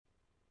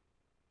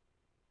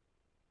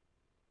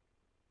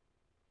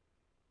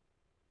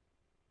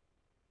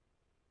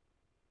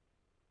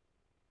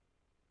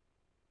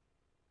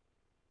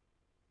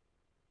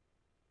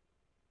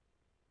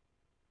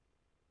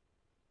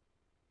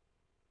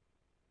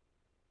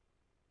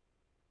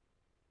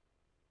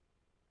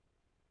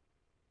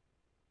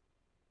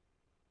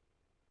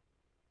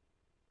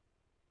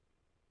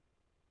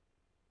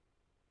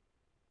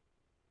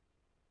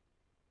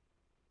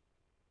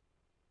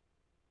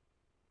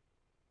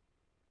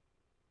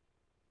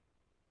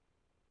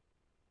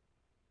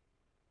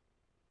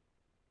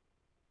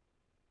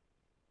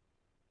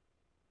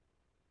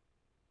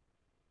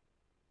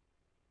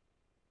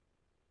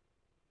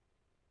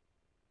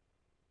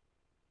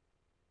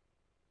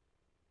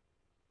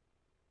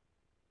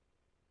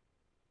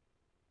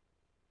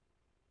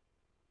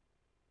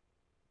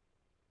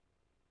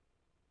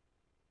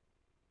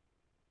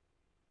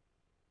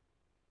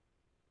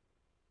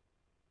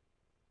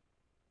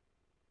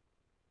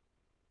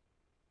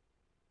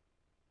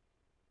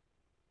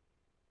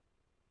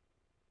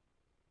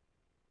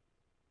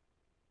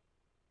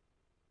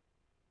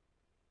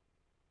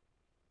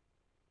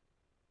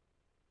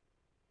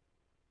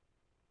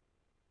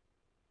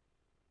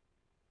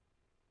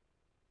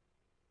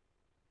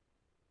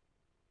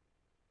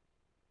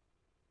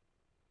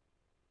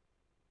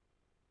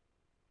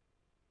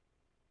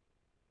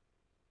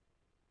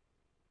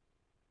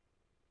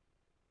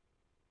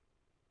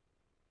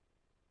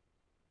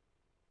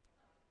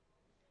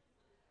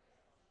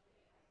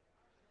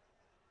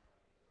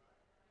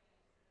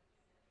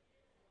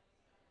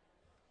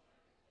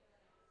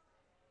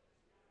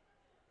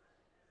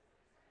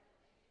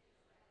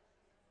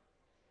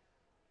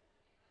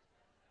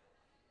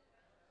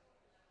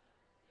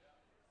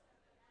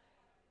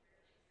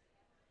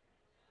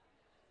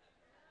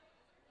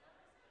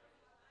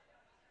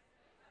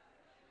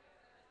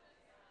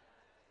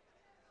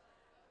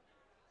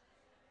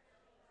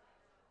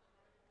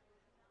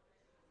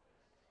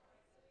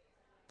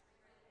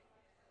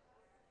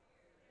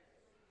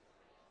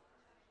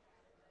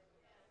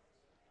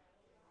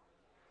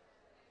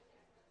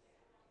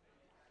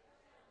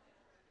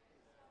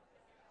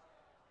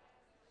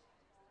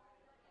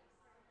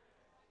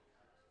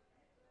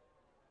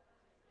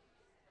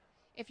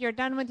If you're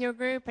done with your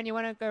group and you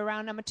want to go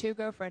round number 2,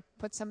 go for it.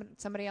 Put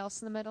somebody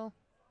else in the middle.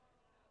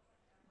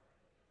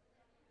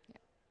 Yeah.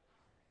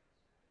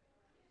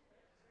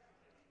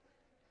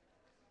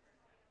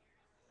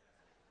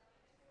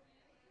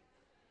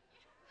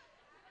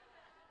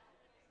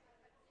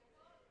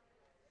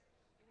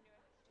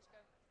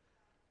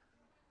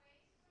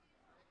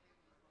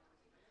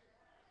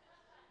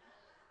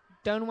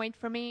 Don't wait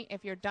for me.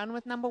 If you're done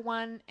with number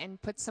 1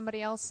 and put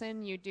somebody else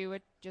in, you do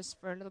it just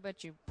for a little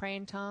bit. You pray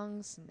in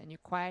tongues, and then you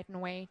quiet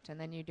and wait, and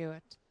then you do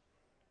it.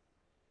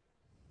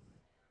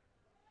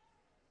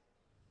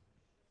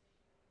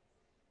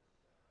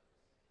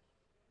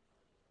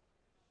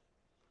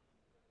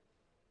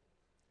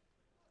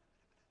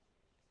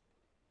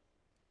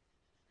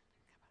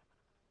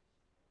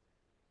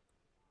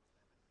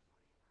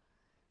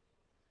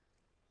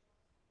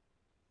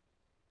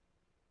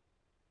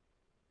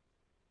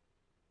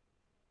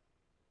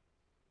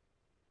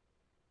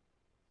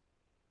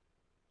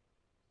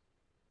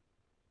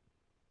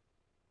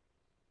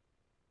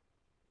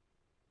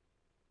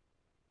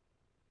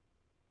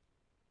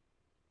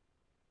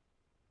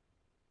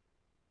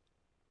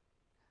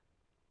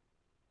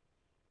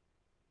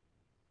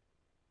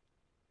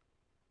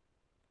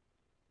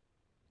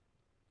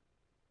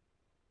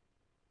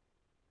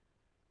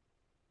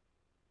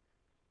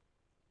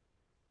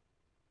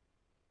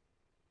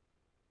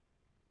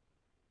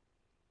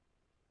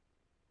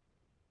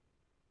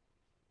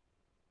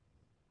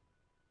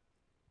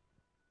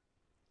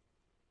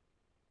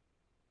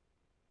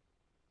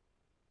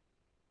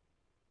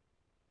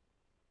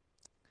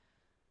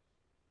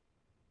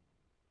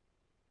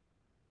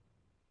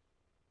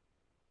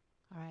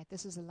 All right,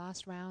 this is the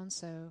last round,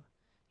 so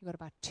you've got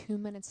about 2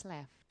 minutes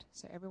left.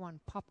 So everyone,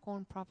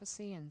 popcorn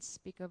prophecy and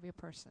speak over your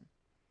person.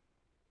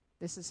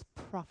 This is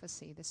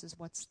prophecy. This is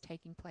what's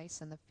taking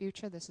place in the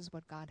future. This is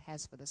what God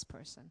has for this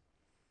person.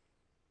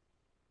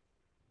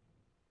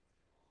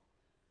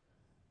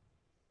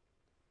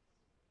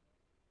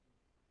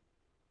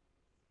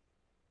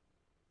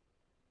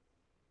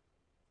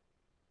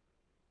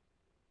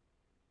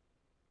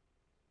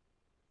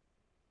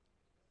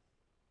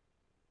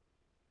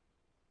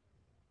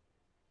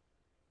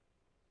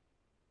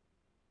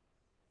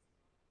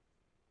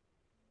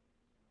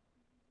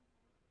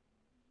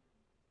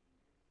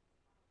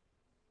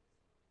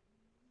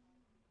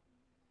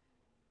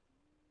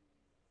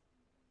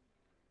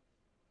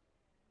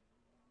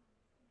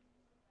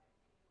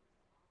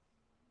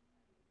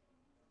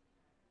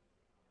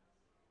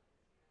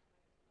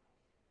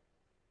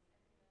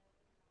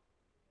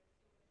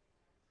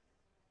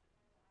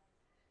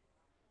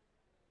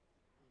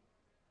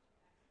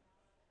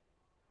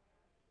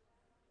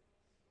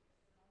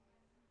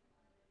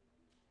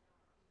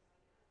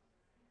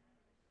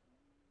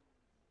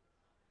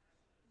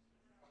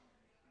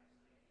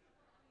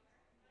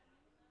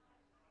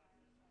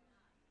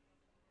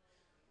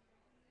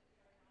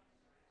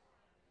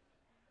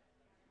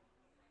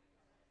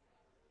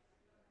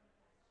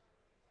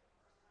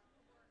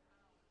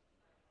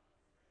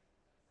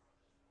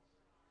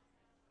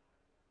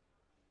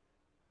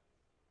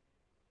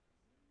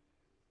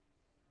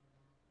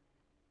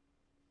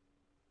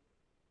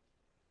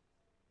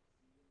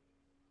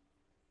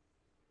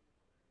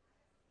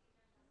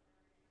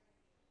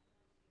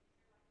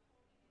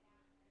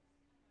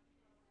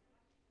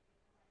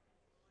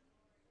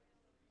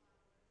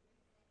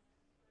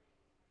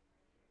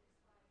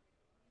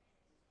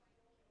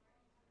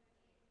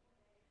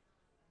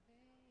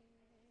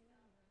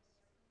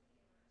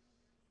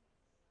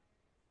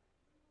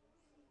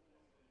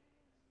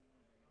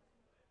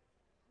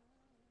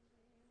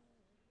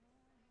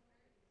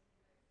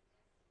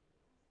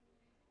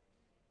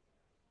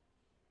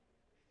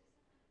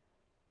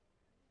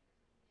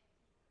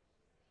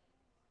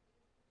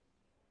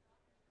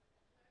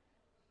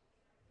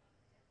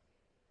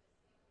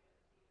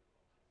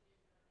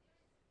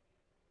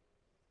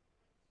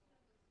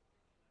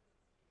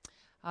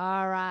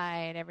 All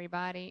right,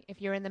 everybody. If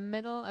you're in the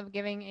middle of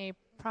giving a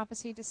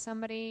prophecy to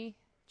somebody,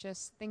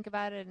 just think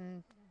about it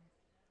and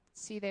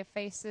see their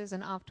faces,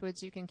 and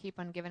afterwards you can keep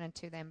on giving it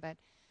to them. But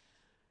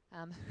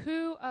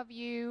who of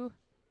you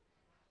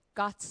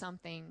got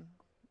something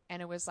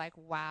and it was like,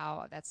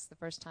 wow, that's the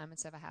first time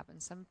it's ever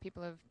happened? Some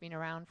people have been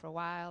around for a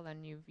while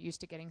and you're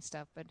used to getting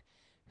stuff, but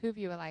who of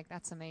you are like,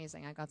 that's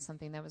amazing, I got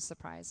something that was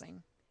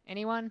surprising?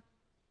 Anyone?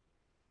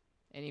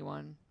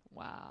 Anyone?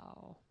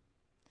 Wow.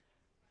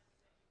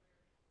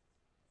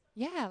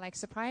 Yeah, like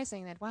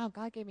surprising that, wow,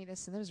 God gave me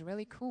this and it was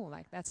really cool.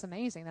 Like, that's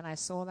amazing that I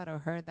saw that or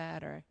heard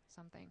that or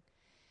something.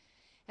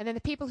 And then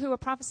the people who were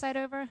prophesied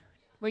over,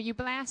 were you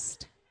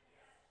blessed?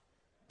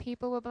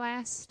 People were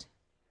blessed?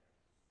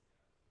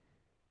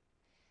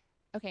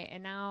 Okay,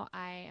 and now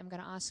I am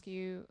going to ask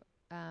you,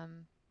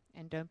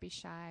 and don't be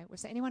shy.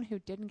 Was there anyone who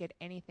didn't get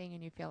anything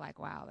and you feel like,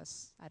 wow,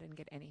 I didn't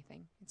get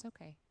anything? It's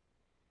okay.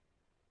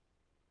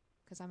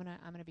 Because I'm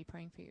gonna be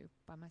praying for you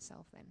by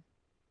myself then.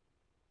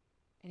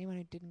 Anyone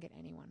who didn't get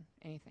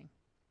anything?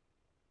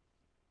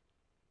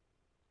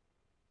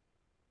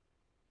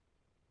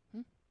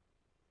 Hmm?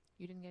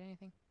 You didn't get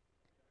anything?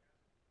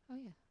 Oh,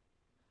 yeah.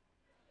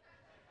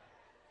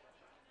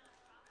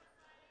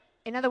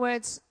 In other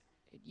words,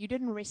 you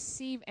didn't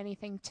receive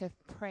anything to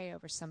pray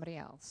over somebody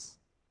else.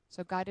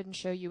 So God didn't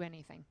show you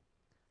anything.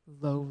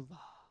 Lola.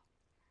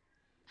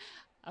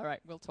 All right,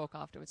 we'll talk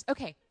afterwards.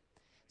 Okay,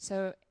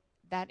 so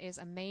that is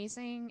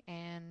amazing,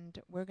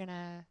 and we're going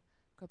to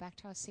go back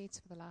to our seats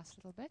for the last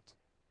little bit.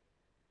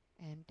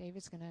 And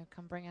David's going to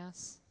come bring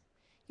us.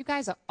 You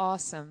guys are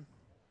awesome.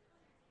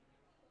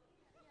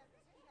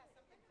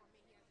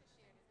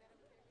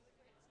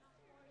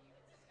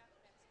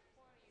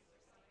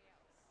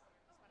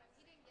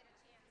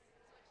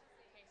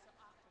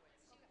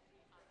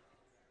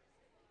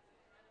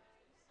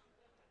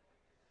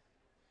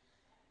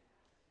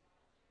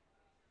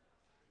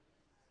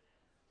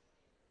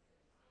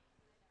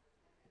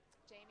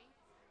 Jamie?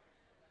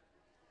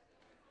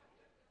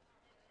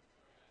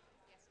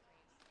 Yes,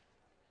 please.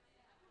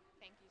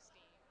 Thank you,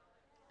 Steve.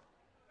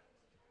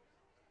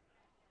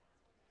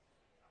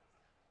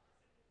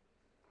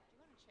 Do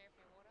you want a chair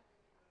for your water?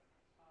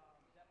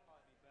 That'd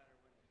probably be better,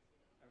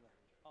 wouldn't it?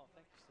 Oh,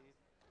 thank you, Steve.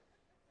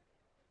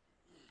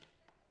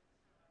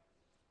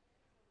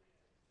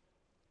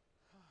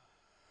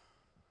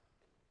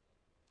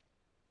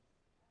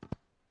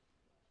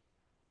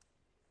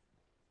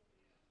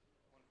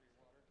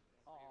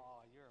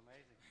 Oh, you're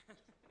amazing.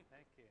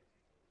 Thank you.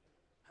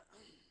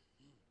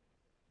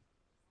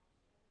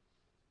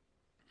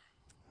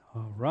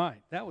 All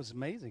right, that was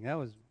amazing. That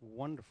was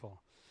wonderful.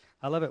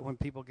 I love it when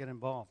people get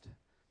involved,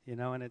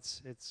 and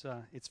it's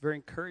very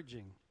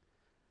encouraging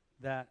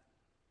that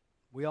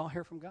we all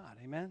hear from God.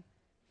 Amen.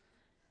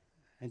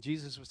 And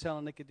Jesus was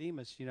telling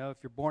Nicodemus, if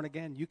you're born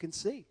again, you can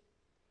see.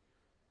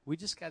 We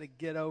just got to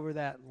get over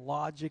that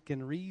logic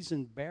and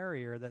reason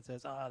barrier that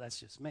says, that's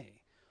just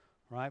me,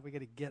 right? We got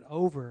to get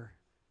over,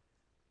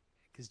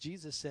 because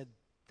Jesus said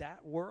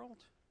that world,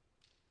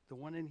 the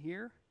one in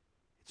here,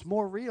 it's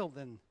more real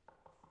than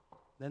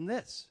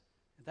this.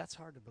 And that's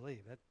hard to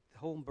believe. That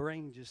whole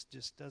brain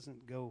just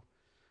doesn't go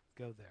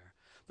there.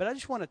 But I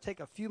just want to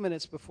take a few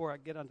minutes before I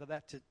get onto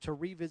that to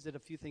revisit a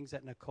few things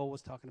that Nicole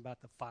was talking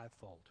about, the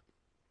fivefold.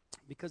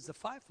 Because the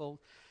fivefold,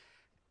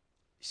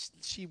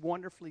 she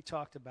wonderfully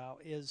talked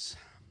about, is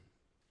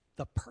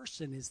the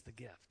person is the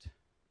gift.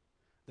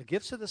 The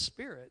gifts of the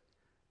Spirit,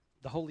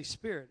 the Holy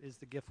Spirit is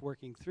the gift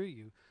working through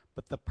you,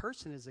 but the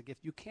person is a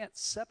gift. You can't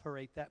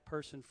separate that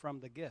person from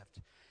the gift.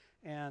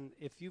 And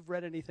if you've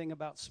read anything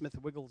about Smith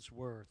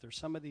Wigglesworth or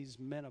some of these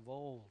men of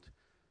old,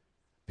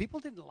 people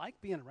didn't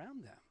like being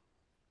around them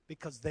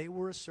because they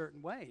were a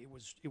certain way. It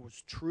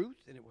was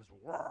truth, and it was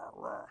rah,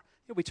 rah.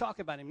 We talk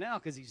about him now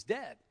because he's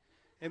dead,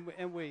 and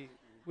we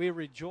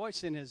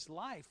rejoice in his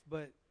life,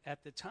 but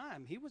at the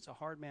time, he was a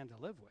hard man to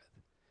live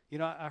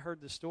with. I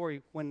heard the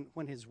story when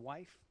his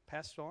wife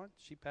passed on.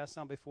 She passed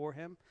on before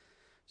him.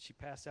 She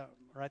passed out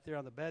right there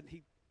on the bed.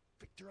 He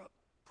picked her up,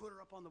 put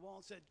her up on the wall,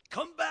 and said,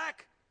 "Come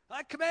back.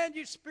 I command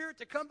you, Spirit,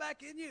 to come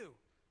back in you."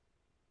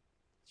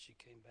 She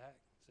came back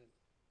and said,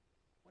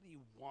 "What do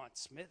you want,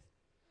 Smith?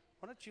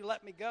 Why don't you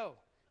let me go?"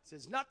 He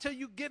says, "Not till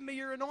you give me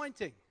your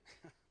anointing."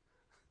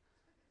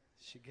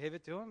 She gave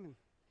it to him and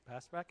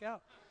passed back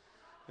out.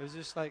 It was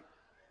just like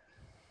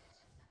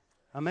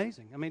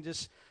amazing. I mean,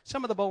 just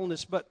some of the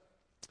boldness. But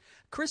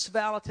Chris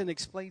Valentin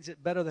explains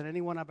it better than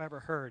anyone I've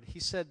ever heard. He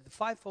said the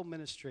fivefold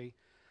ministry,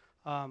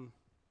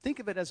 think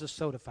of it as a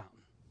soda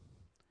fountain.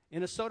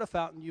 In a soda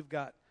fountain, you've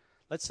got,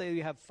 let's say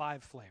you have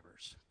 5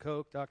 flavors: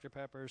 Coke, Dr.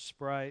 Pepper,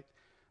 Sprite,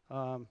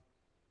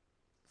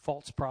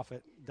 false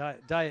prophet,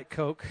 Diet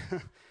Coke,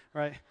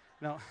 right?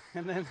 No,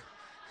 and then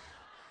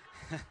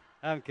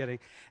I'm kidding.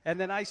 And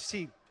then I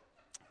see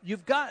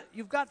you've got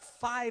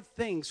 5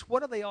 things.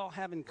 What do they all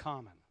have in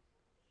common?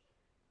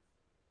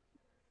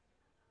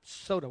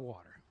 Soda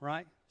water,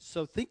 right?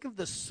 So think of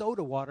the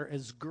soda water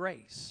as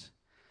grace.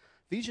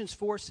 Ephesians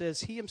 4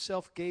 says he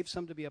himself gave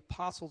some to be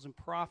apostles and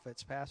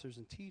prophets, pastors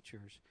and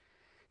teachers.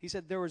 He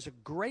said there was a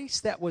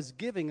grace that was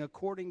given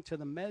according to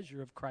the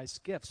measure of Christ's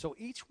gift. So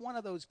each one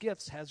of those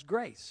gifts has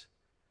grace.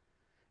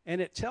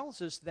 And it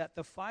tells us that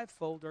the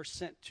fivefold are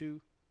sent to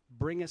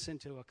bring us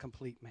into a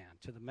complete man,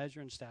 to the measure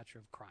and stature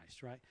of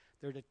Christ, right?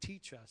 They're to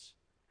teach us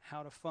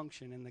how to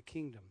function in the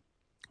kingdom.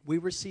 We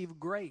receive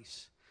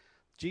grace.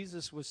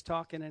 Jesus was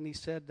talking and he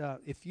said,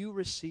 if you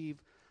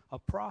receive a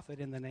prophet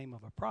in the name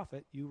of a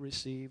prophet, you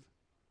receive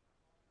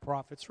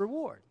prophet's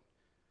reward.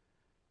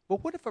 Well,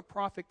 what if a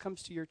prophet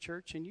comes to your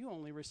church and you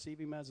only receive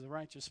him as a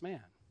righteous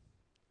man?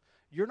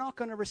 You're not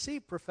going to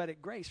receive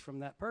prophetic grace from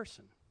that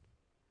person.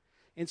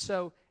 And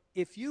so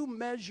if you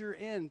measure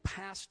in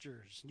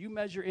pastors, you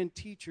measure in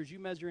teachers, you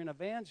measure in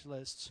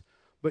evangelists,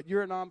 but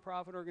you're a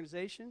nonprofit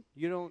organization,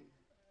 you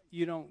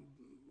don't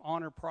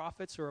honor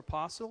prophets or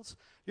apostles,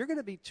 you're going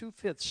to be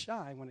 2/5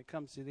 shy when it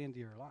comes to the end of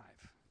your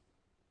life.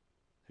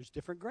 There's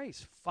different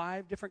grace,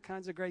 5 different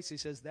kinds of grace, he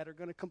says, that are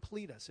going to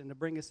complete us and to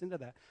bring us into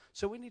that.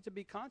 So we need to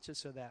be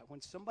conscious of that.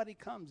 When somebody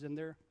comes and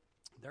they're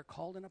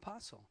called an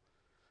apostle,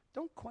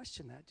 don't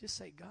question that. Just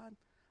say, God,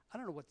 I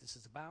don't know what this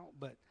is about,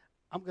 but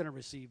I'm going to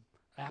receive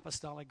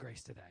apostolic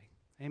grace today.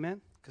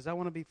 Amen? Because I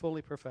want to be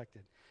fully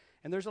perfected.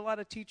 And there's a lot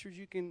of teachers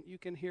you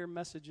can hear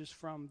messages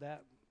from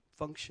that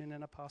function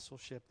in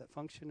apostleship, that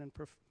function in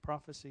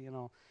prophecy and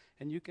all.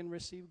 And you can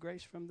receive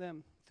grace from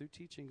them through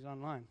teachings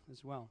online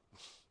as well.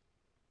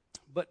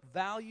 But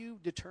value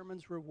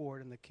determines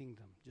reward in the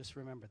kingdom. Just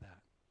remember that.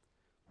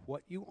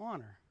 What you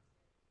honor,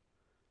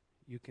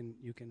 you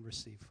can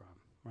receive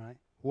from, right?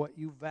 What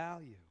you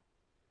value,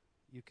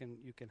 you can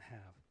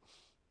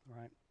have,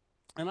 right?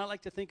 And I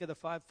like to think of the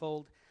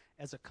fivefold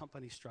as a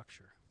company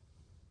structure.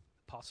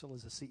 Apostle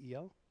is a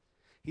CEO.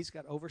 He's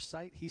got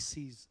oversight. He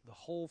sees the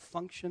whole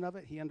function of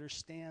it. He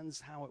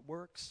understands how it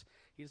works.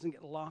 He doesn't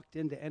get locked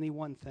into any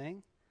one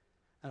thing.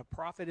 And a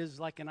prophet is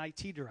like an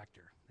IT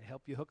director. They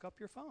help you hook up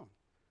your phone,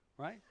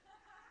 right?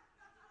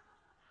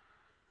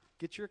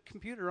 Get your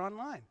computer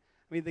online.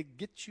 I mean, they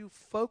get you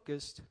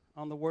focused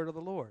on the word of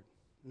the Lord.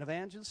 An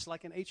evangelist is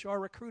like an HR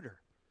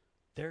recruiter.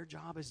 Their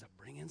job is to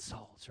bring in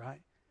souls,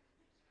 right?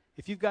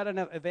 If you've got an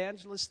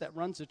evangelist that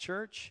runs a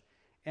church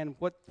and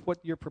what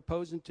you're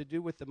proposing to do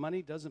with the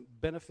money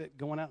doesn't benefit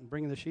going out and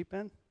bringing the sheep in,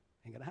 ain't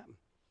going to happen,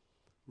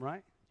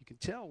 right? You can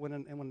tell when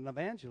an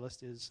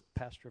evangelist is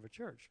pastor of a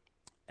church.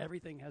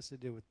 Everything has to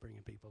do with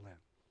bringing people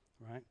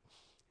in, right?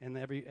 And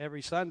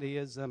every Sunday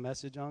is a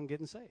message on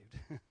getting saved.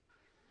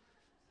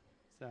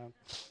 So,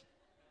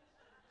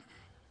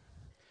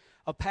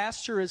 a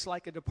pastor is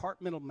like a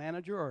departmental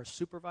manager or a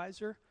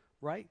supervisor,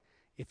 right?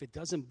 If it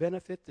doesn't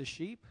benefit the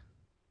sheep,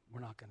 we're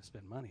not going to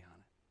spend money on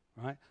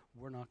it, right?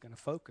 We're not going to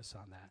focus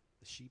on that.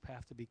 The sheep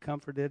have to be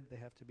comforted. They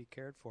have to be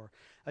cared for.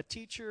 A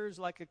teacher is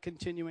like a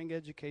continuing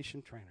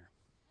education trainer.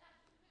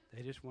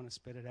 They just want to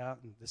spit it out,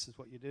 and this is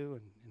what you do,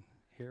 and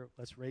here,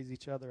 let's raise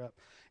each other up.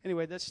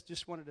 Anyway,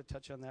 just wanted to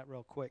touch on that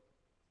real quick.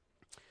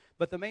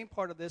 But the main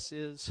part of this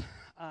is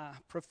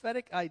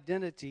prophetic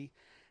identity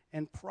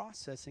and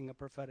processing a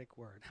prophetic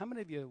word. How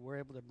many of you were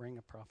able to bring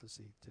a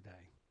prophecy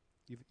today?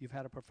 You've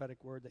had a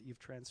prophetic word that you've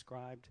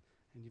transcribed,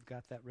 and you've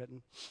got that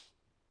written.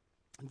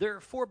 There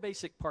are 4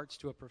 basic parts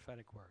to a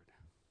prophetic word.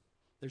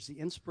 There's the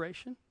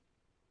inspiration,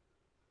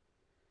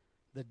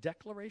 the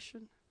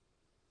declaration,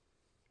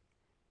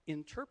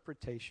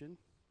 interpretation,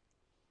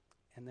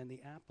 and then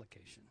the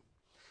application.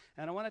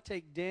 And I want to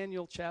take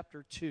Daniel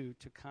chapter 2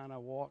 to kind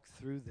of walk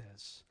through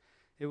this.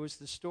 It was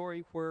the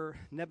story where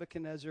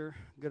Nebuchadnezzar,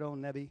 good old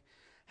Nebi,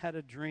 had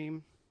a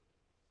dream.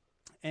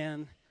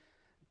 And,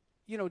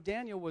 you know,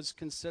 Daniel was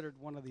considered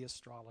one of the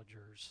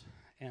astrologers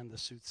and the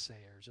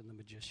soothsayers and the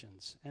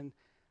magicians. And,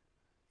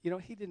 you know,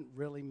 he didn't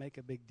really make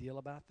a big deal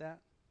about that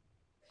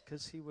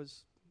because he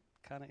was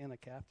kind of in a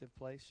captive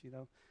place, you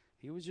know.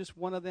 He was just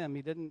one of them.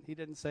 He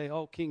didn't say,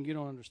 "Oh, king, you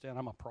don't understand.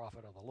 I'm a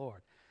prophet of the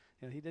Lord."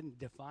 You know, he didn't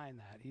define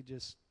that. He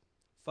just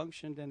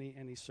functioned and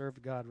he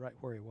served God right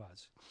where he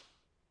was.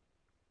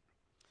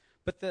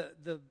 But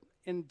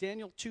in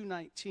Daniel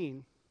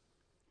 2:19,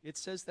 it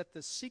says that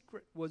the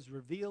secret was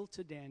revealed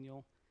to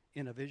Daniel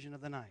in a vision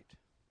of the night.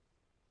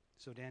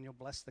 So Daniel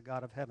blessed the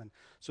God of heaven.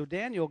 So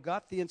Daniel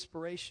got the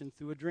inspiration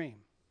through a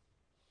dream.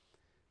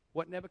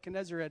 What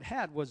Nebuchadnezzar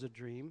had was a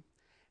dream,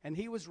 and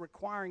he was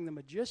requiring the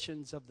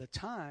magicians of the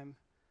time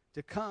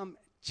to come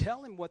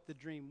tell him what the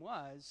dream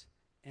was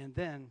and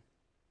then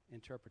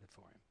interpret it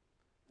for him.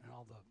 And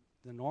all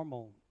the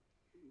normal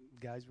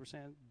guys were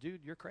saying,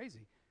 "Dude, you're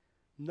crazy.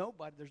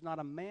 There's not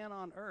a man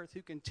on earth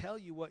who can tell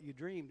you what you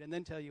dreamed and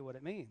then tell you what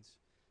it means."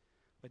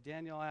 But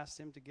Daniel asked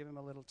him to give him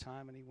a little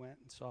time, and he went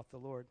and sought the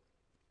Lord.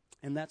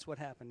 And that's what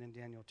happened in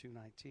Daniel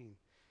 2:19.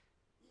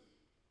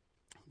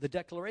 The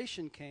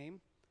declaration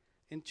came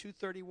in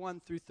 2:31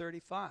 through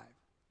 35.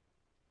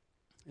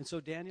 And so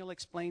Daniel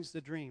explains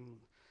the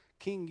dream.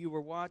 "King, you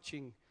were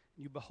watching,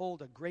 you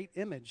behold a great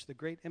image, the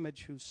great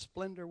image whose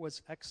splendor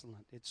was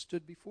excellent. It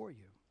stood before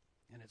you,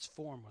 and its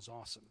form was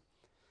awesome.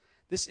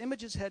 This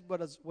image's head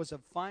was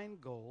of fine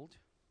gold,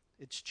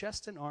 its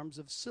chest and arms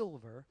of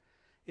silver,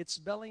 its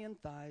belly and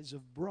thighs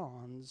of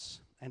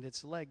bronze, and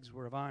its legs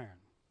were of iron.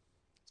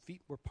 Its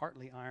feet were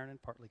partly iron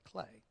and partly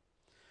clay.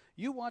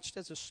 You watched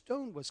as a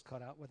stone was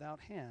cut out without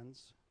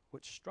hands,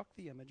 which struck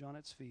the image on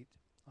its feet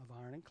of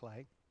iron and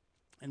clay,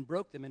 and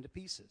broke them into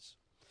pieces.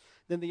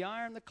 Then the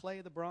iron, the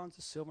clay, the bronze,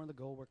 the silver, and the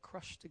gold were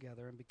crushed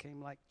together and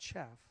became like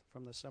chaff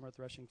from the summer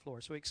threshing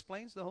floor." So he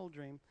explains the whole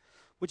dream,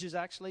 which is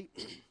actually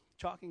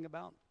talking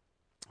about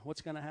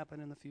what's going to happen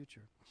in the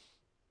future.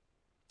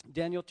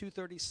 Daniel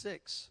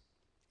 2:36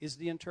 is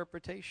the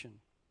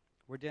interpretation,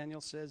 where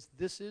Daniel says,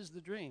 "This is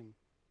the dream.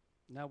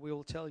 Now we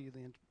will tell you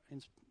the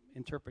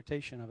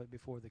interpretation of it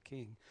before the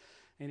king."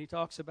 And he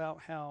talks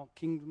about how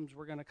kingdoms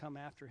were going to come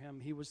after him.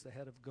 He was the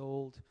head of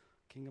gold.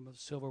 Kingdom of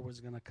silver was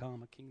going to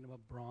come, a kingdom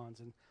of bronze,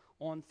 and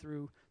on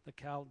through the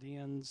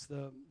Chaldeans,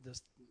 the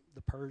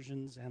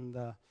Persians, and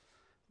the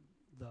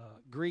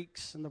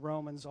Greeks and the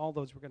Romans. All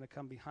those were going to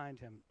come behind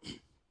him.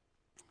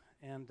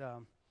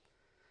 And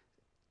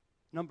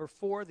number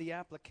 4, the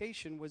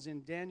application was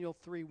in Daniel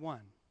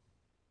 3:1.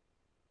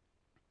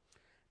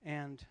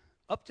 And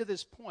up to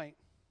this point,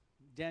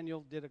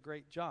 Daniel did a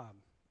great job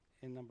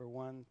in number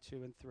 1,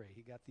 2, and 3.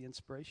 He got the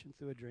inspiration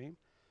through a dream.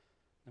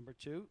 Number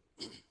 2,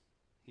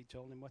 he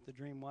told him what the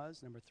dream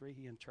was. Number 3,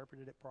 he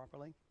interpreted it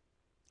properly.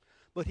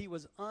 but he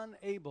was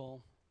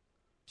unable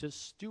to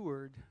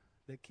steward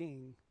the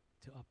king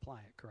to apply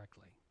it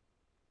correctly,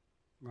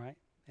 right?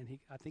 And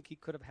I think he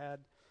could have had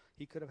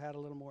a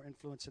little more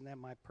influence in that,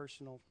 my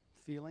personal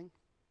feeling.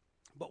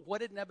 But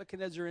what did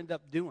Nebuchadnezzar end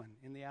up doing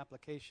in the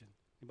application?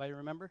 Anybody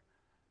remember?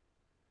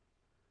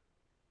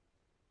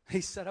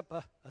 He set up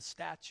a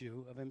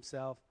statue of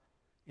himself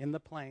in the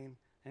plain,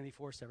 and he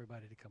forced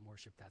everybody to come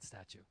worship that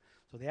statue.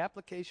 So the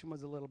application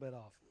was a little bit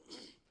off.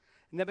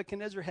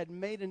 Nebuchadnezzar had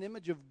made an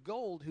image of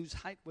gold whose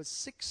height was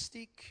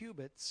 60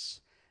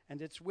 cubits,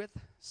 and its width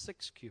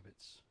 6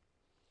 cubits.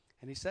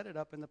 And he set it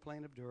up in the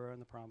plain of Dura in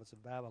the province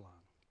of Babylon.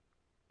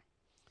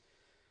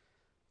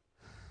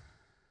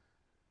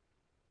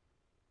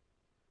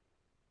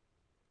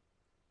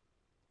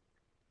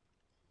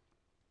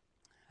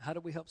 How do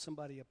we help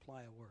somebody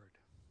apply a word?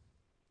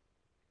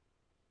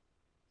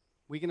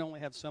 We can only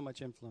have so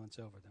much influence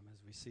over them,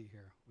 as we see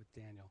here with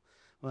Daniel.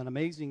 Well, an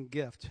amazing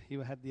gift. He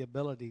had the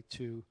ability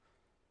to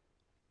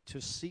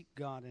seek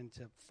God and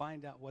to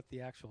find out what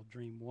the actual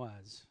dream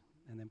was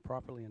and then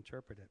properly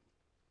interpret it.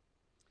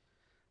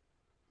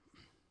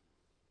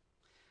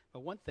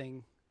 But one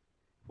thing,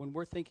 when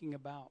we're thinking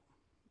about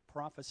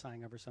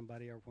prophesying over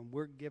somebody or when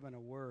we're given a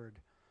word,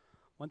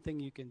 one thing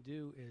you can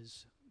do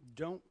is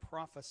don't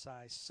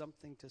prophesy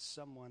something to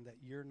someone that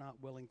you're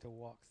not willing to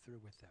walk through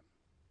with them.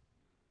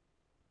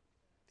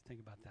 Think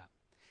about that.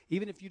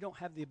 Even if you don't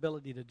have the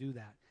ability to do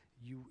that,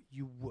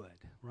 you would,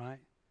 right?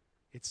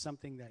 It's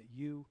something that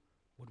you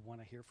would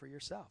want to hear for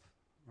yourself,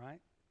 right?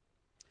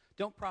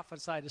 Don't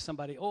prophesy to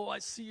somebody, oh, I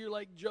see you're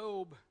like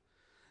Job.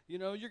 You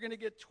know, you're going to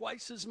get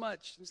twice as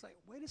much. It's like,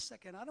 wait a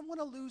second, I don't want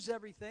to lose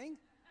everything.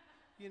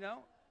 You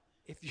know,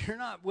 if you're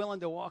not willing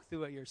to walk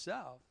through it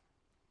yourself,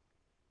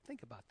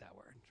 think about that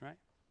word, right?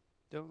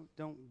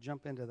 Don't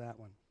jump into that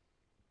one.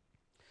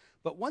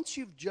 But once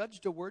you've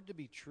judged a word to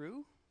be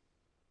true,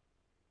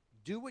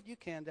 do what you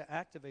can to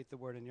activate the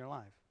word in your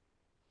life.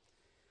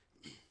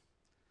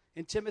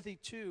 In Timothy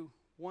 2,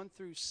 1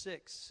 through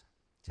 6,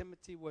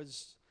 Timothy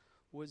was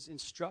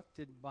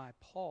instructed by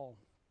Paul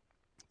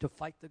to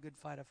fight the good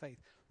fight of faith.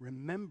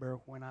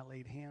 Remember when I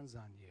laid hands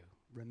on you.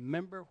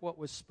 Remember what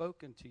was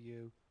spoken to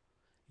you.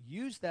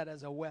 Use that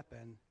as a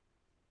weapon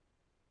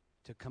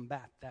to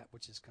combat that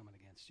which is coming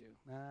against you.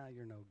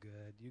 You're no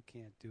good. You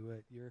can't do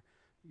it.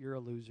 You're a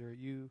loser.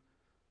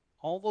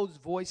 All those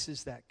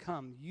voices that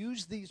come,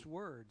 use these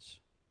words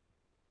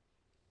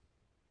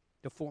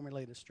to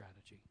formulate a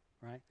strategy,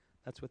 right?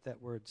 That's what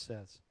that word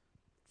says.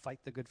 Fight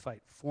the good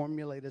fight.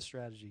 Formulate a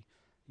strategy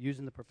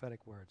using the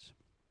prophetic words.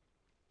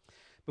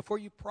 Before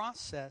you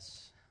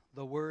process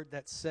the word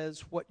that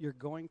says what you're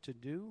going to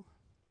do,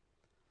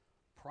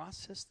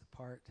 process the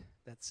part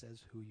that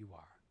says who you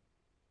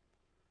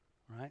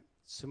are, right?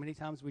 So many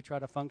times we try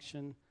to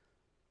function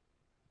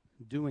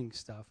doing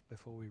stuff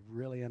before we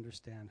really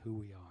understand who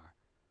we are.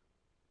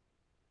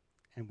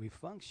 And we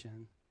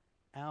function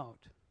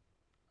out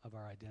of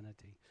our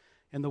identity.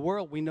 In the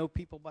world, we know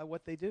people by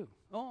what they do.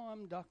 Oh,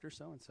 I'm Dr.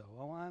 So-and-so.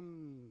 Oh,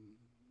 I'm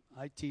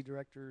IT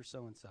Director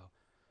so-and-so.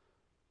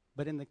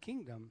 But in the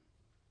kingdom,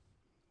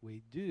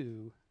 we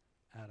do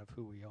out of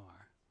who we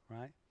are,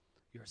 right?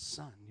 You're a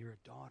son. You're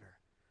a daughter.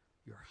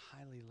 You're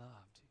highly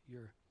loved.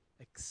 You're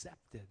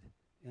accepted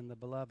in the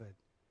beloved.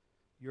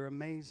 You're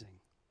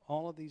amazing.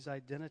 All of these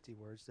identity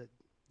words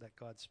that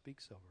God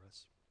speaks over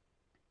us.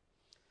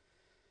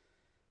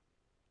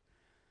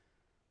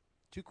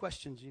 2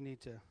 questions you need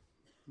to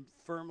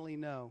firmly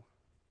know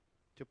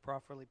to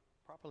properly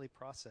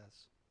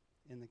process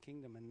in the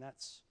kingdom, and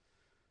that's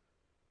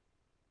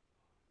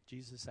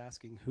Jesus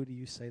asking, who do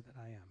you say that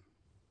I am?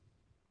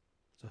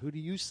 So who do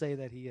you say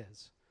that he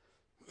is?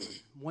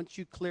 Once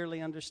you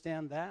clearly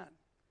understand that,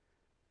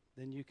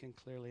 then you can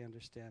clearly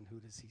understand who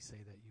does he say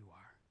that you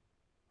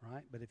are,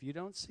 right? But if you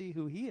don't see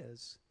who he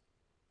is,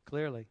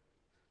 clearly,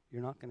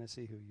 you're not going to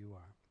see who you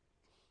are.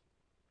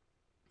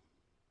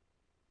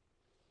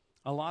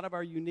 A lot of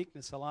our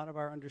uniqueness, a lot of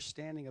our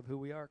understanding of who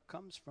we are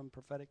comes from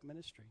prophetic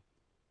ministry,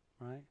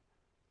 right?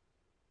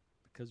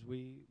 Because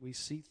we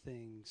see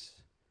things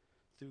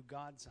through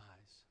God's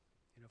eyes.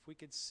 And if we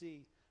could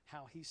see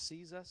how he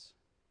sees us,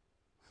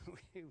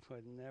 we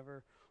would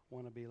never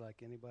want to be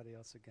like anybody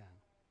else again.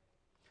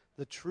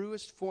 The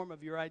truest form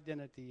of your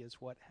identity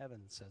is what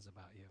heaven says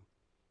about you,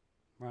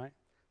 right?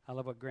 I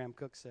love what Graham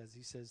Cook says.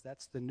 He says,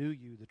 that's the new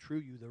you, the true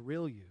you, the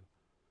real you.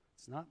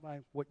 It's not by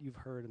what you've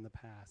heard in the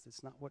past.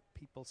 It's not what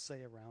people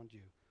say around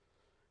you.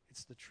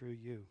 It's the true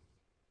you.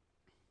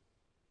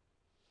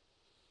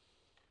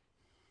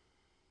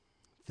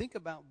 Think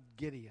about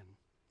Gideon.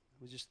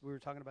 We were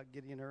talking about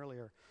Gideon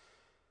earlier.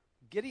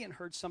 Gideon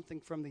heard something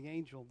from the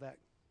angel that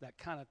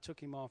kind of took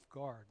him off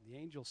guard. The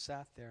angel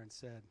sat there and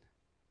said,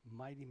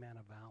 mighty man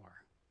of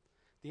valor.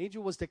 The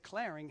angel was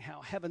declaring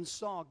how heaven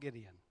saw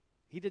Gideon.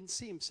 He didn't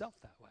see himself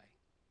that way.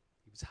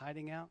 He was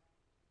hiding out,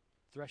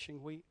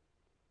 threshing wheat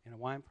in a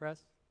wine press,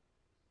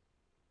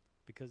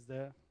 because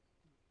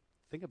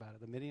think about it,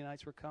 the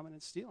Midianites were coming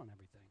and stealing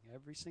everything.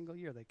 Every single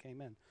year they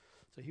came in.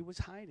 So he was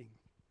hiding.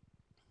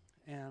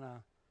 And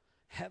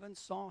heaven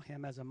saw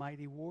him as a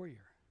mighty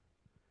warrior.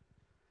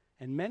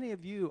 And many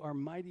of you are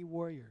mighty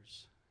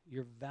warriors.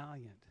 You're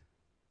valiant.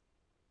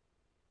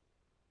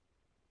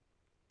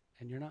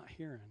 And you're not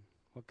hearing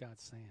what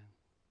God's saying.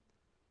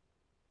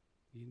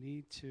 You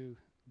need to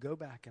go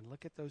back and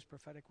look at those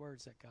prophetic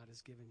words that God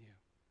has given you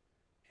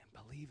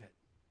and believe it.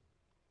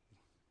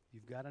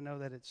 You've got to know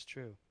that it's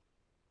true.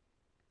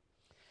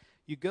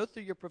 You go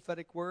through your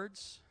prophetic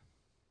words.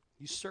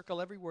 You circle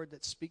every word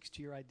that speaks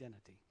to your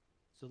identity.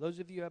 So those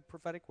of you who have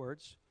prophetic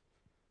words,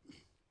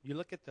 you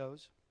look at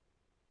those,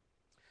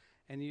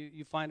 and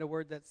you find a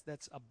word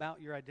that's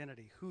about your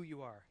identity, who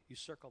you are. You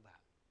circle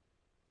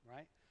that,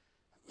 right?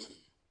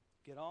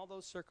 Get all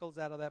those circles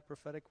out of that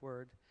prophetic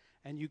word,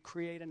 and you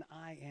create an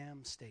I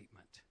am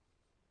statement.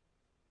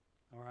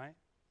 All right?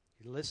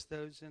 You list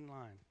those in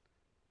line.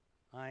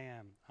 I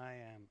am, I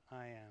am,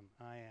 I am,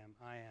 I am,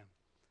 I am.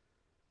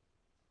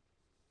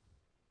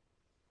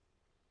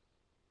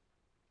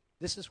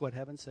 This is what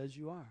heaven says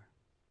you are.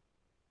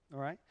 All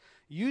right?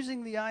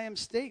 Using the I am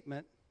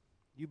statement,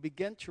 you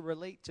begin to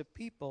relate to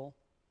people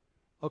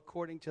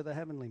according to the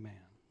heavenly man,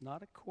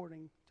 not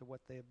according to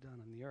what they have done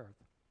on the earth.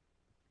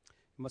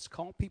 You must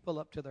call people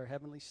up to their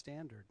heavenly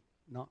standard,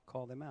 not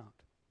call them out.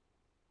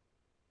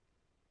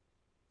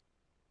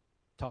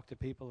 Talk to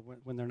people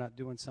when they're not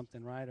doing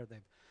something right, or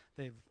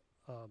they've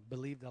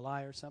believed a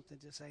lie or something.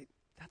 Just say,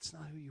 that's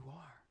not who you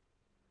are,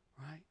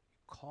 right?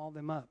 You call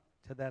them up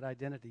to that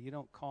identity. You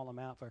don't call them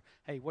out for,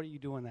 hey, what are you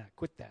doing that?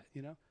 Quit that,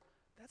 you know?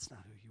 That's not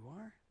who you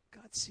are.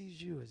 God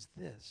sees you as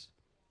this.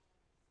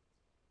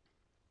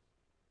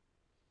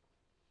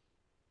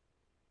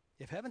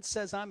 If heaven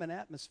says I'm an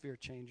atmosphere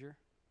changer,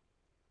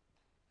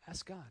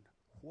 ask God,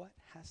 what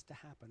has to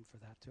happen for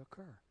that to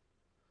occur?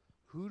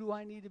 Who do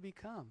I need to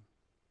become?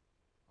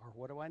 Or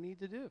what do I need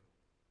to do?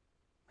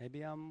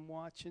 Maybe I'm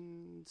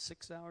watching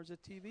 6 hours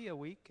of TV a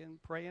week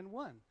and praying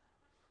 1.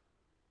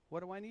 What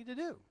do I need to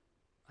do?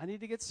 I need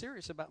to get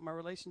serious about my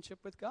relationship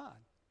with God,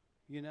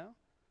 you know?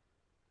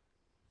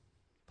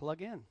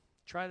 Plug in.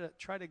 Try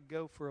to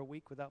go for a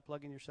week without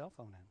plugging your cell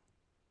phone in.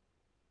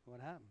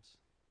 What happens?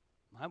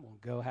 Mine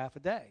won't go half a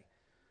day,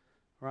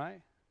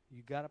 right?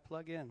 You got to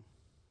plug in.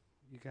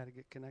 You got to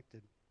get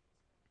connected.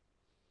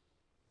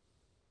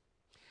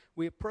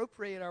 We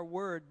appropriate our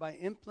word by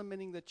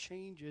implementing the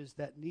changes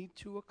that need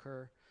to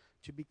occur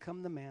to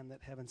become the man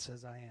that heaven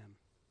says I am.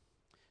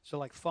 So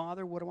like,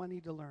 Father, what do I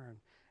need to learn?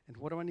 And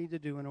what do I need to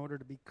do in order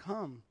to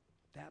become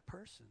that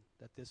person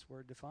that this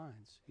word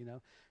defines, you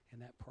know?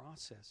 And that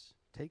process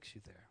takes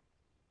you there.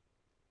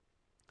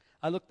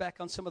 I look back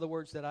on some of the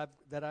words that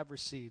I've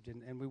received,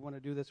 and we want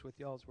to do this with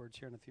y'all's words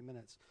here in a few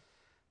minutes.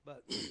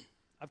 But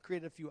I've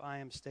created a few I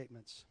am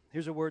statements.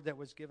 Here's a word that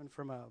was given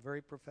from a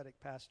very prophetic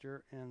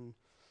pastor in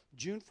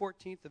June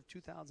 14th of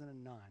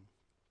 2009.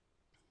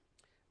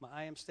 My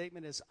I am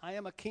statement is, I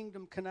am a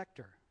kingdom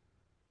connector.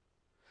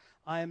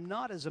 I am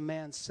not as a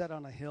man set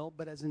on a hill,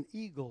 but as an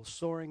eagle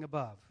soaring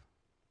above.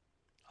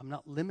 I'm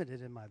not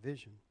limited in my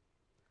vision.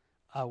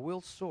 I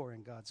will soar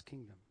in God's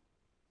kingdom.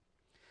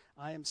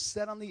 I am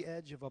set on the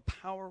edge of a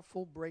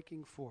powerful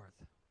breaking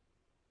forth.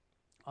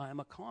 I am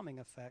a calming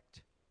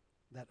effect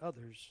that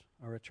others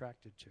are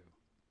attracted to.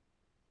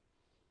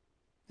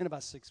 In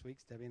about 6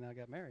 weeks, Debbie and I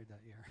got married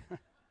that year.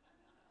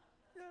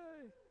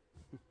 Yay!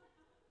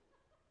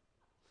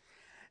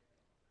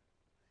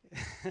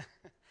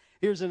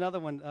 Here's another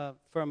one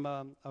from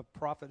a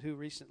prophet who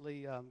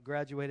recently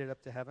graduated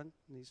up to heaven.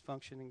 And he's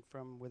functioning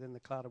from within the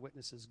cloud of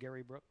witnesses,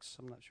 Gary Brooks.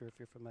 I'm not sure if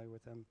you're familiar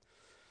with him.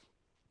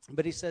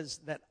 But he says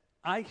that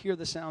I hear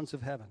the sounds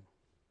of heaven.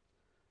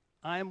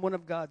 I am one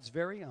of God's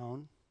very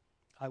own.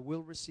 I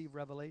will receive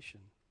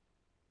revelation.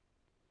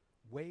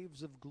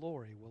 Waves of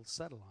glory will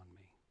settle on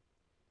me.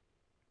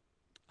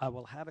 I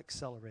will have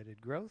accelerated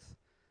growth,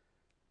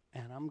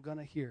 and I'm going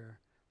to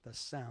hear the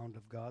sound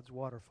of God's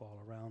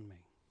waterfall around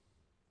me.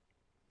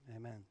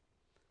 Amen.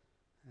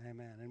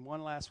 Amen. And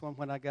one last one,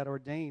 when I got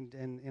ordained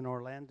in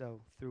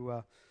Orlando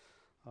through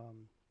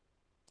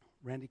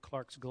Randy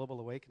Clark's Global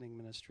Awakening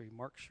Ministry,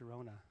 Mark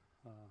Sharona,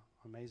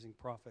 amazing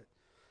prophet,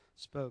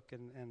 spoke,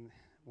 and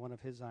one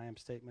of his I am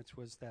statements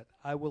was that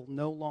I will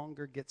no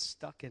longer get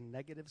stuck in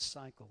negative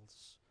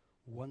cycles,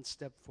 1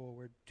 step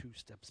forward, 2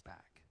 steps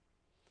back.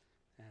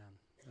 And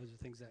those are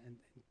things that, and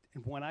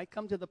when I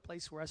come to the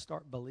place where I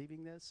start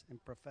believing this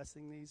and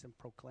professing these and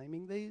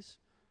proclaiming these,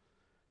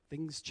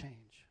 things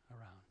change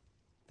around.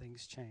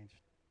 Things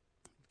change.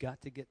 You've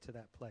got to get to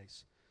that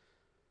place.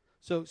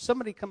 So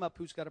somebody come up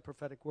who's got a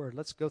prophetic word.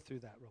 Let's go through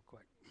that real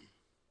quick.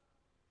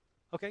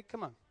 Okay,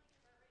 come on.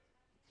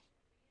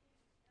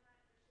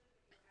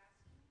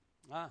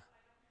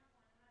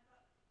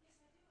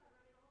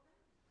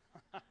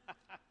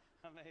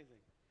 Amazing.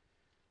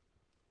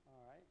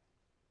 All right.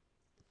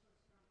 This was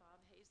from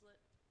Bob Hazlett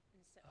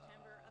in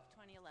September of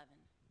 2011.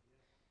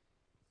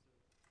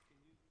 So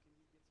can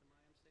you get some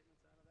I am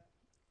statements out of that?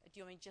 Do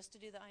you want me just to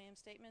do the I am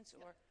statements,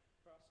 or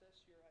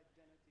Process your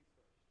identity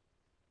first.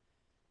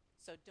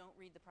 so don't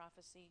read the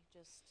prophecy?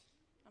 Just,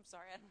 I'm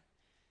sorry.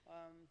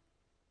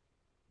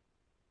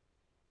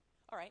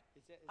 All right.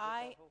 Is that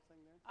whole thing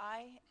there?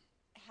 I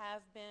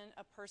have been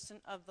a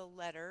person of the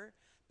letter,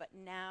 but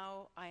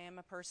now I am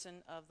a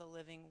person of the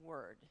living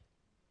word.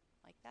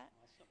 Like that?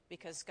 Awesome.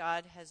 Because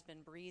God has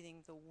been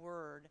breathing the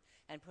word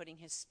and putting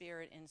his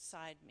spirit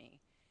inside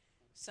me.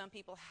 Some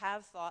people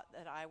have thought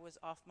that I was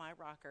off my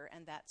rocker,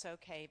 and that's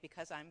okay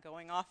because I'm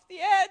going off the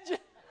edge.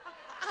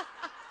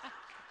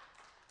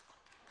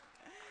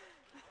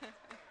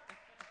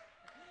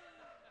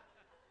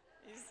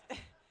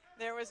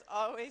 There was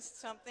always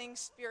something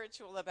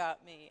spiritual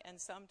about me, and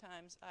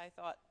sometimes I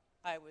thought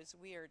I was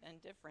weird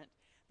and different,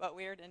 but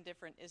weird and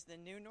different is the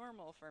new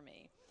normal for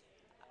me.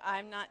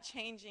 I'm not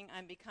changing,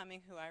 I'm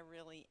becoming who I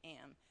really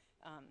am.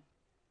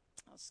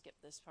 I'll skip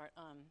this part.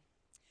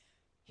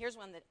 Here's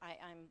one that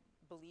I'm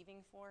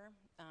believing for.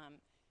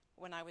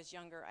 When I was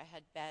younger, I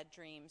had bad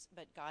dreams,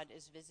 but God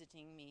is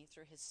visiting me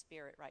through his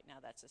spirit right now.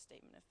 That's a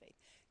statement of faith.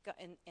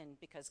 And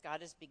because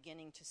God is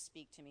beginning to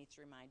speak to me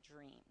through my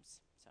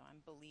dreams. So I'm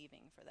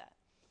believing for that.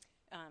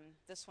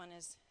 This one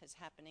is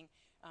happening.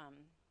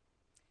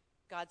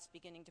 God's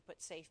beginning to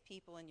put safe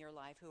people in your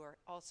life who are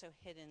also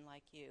hidden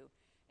like you.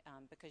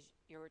 Because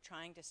you were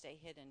trying to stay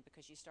hidden,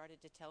 because you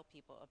started to tell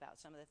people about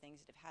some of the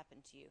things that have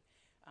happened to you,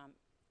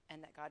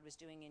 and that God was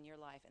doing in your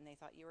life, and they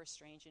thought you were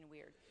strange and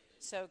weird.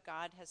 So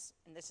God has,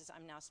 and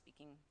I'm now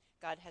speaking,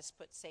 God has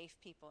put safe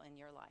people in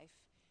your life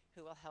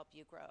who will help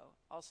you grow.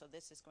 Also,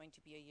 this is going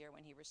to be a year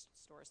when he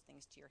restores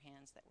things to your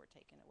hands that were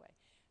taken away.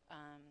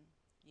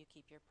 You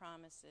keep your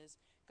promises.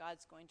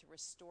 God's going to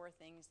restore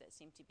things that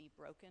seem to be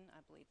broken.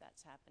 I believe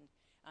that's happened.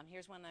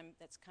 Here's one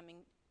that's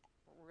coming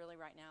really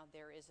right now.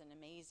 There is an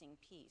amazing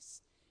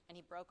peace. And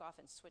he broke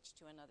off and switched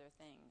to another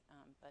thing,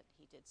 but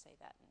he did say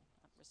that, and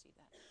I've received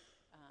that.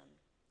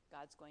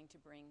 God's going to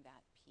bring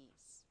that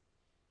peace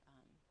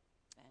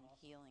and awesome.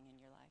 Healing in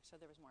your life. So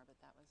there was more, but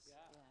that was,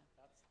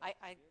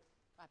 I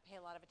pay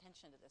a lot of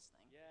attention to this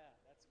thing. Yeah,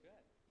 that's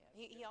good.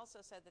 Yeah. He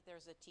also said that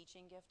there's a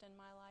teaching gift in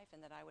my life and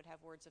that I would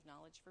have words of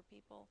knowledge for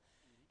people.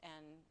 Mm-hmm.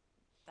 And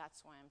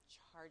that's why I'm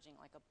charging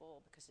like a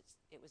bull, because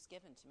it was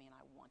given to me and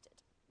I want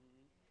it.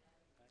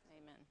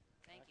 Mm-hmm. Amen.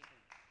 Thank you.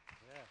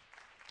 Yeah.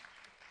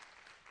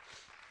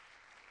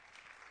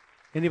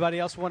 Anybody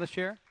else want to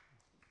share?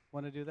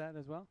 Want to do that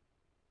as well?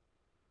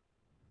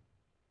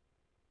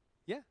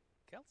 Yeah,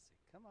 Kelsey,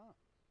 come on.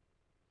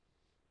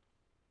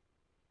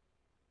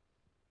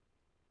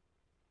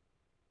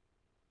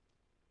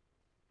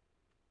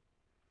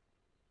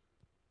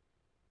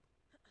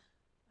 Okay.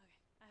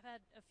 I've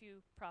had a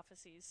few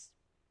prophecies,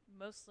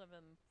 most of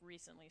them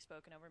recently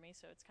spoken over me,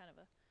 so it's kind of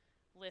a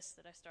list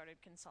that I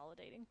started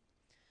consolidating.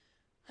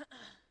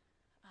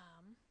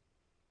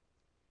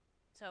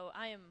 So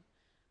I am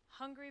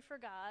hungry for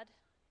God,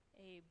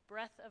 a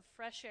breath of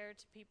fresh air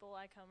to people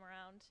I come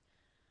around,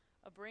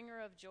 a bringer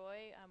of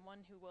joy. I'm one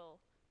who will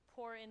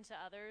pour into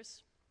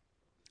others.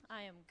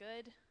 I am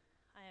good.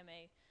 I am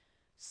a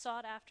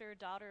sought-after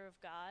daughter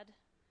of God.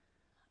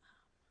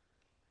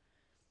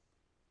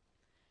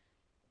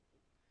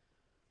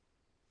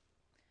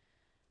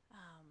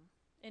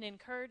 An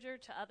encourager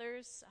to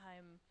others.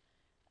 I'm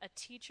a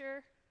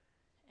teacher,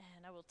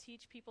 and I will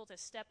teach people to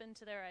step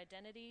into their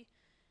identity,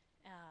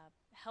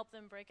 help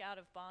them break out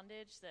of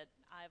bondage that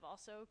I've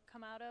also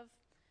come out of.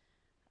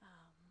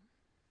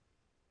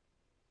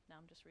 Now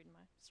I'm just reading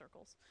my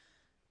circles.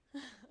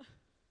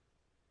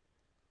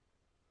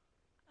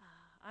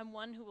 I'm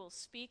one who will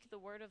speak the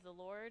word of the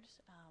Lord.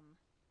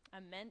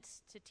 I'm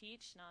meant to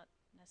teach, not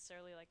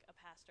necessarily like a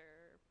pastor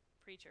or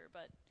preacher,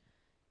 but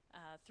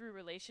through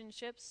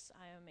relationships.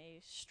 I am a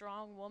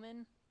strong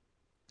woman.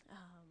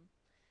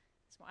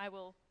 So I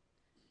will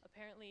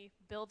apparently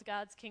build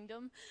God's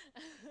kingdom,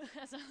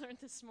 as I learned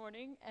this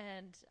morning.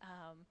 And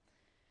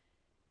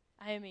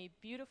I am a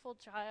beautiful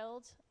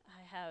child.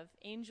 I have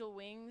angel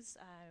wings.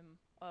 I'm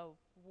a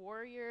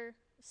warrior,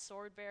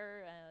 sword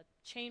bearer, a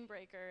chain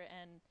breaker,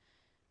 and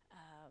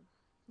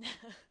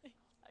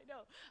I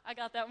know. I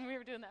got that when we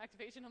were doing the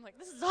activation. I'm like,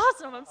 this is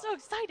awesome. I'm so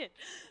excited.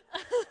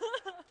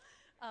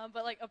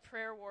 But like a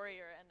prayer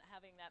warrior and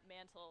having that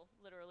mantle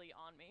literally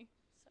on me.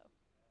 So,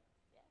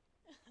 yeah.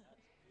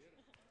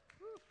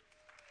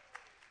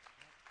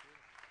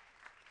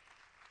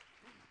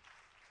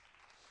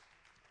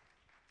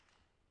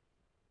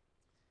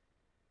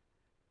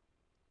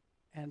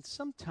 And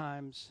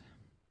sometimes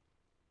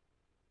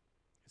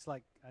it's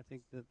like, I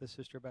think that the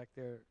sister back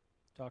there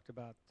talked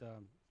about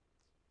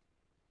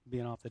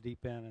being off the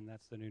deep end, and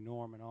that's the new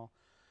norm and all.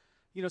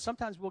 You know,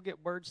 sometimes we'll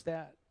get words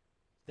that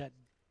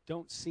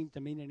don't seem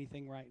to mean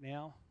anything right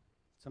now.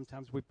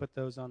 Sometimes we put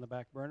those on the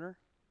back burner.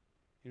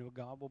 You know,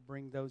 God will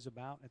bring those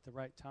about at the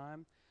right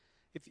time.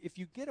 If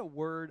you get a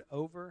word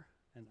over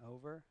and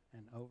over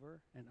and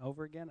over and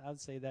over again, I would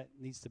say that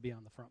needs to be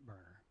on the front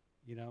burner.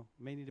 You know,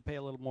 you may need to pay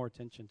a little more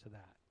attention to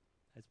that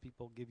as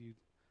people give you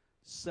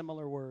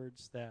similar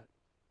words that's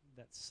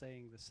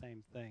saying the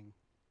same thing.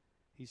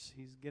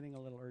 He's getting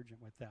a little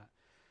urgent with that.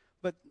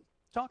 But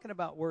talking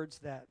about words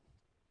that,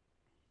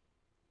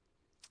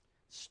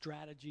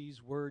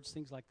 strategies, words,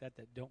 things like that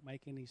don't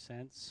make any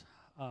sense.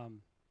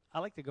 I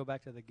like to go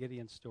back to the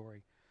Gideon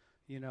story.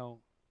 You know,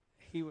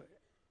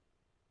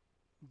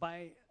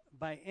 by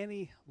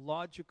any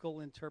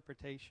logical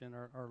interpretation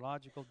or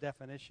logical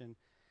definition,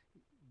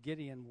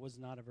 Gideon was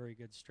not a very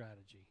good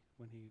strategy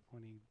when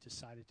he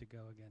decided to go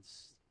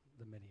against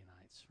the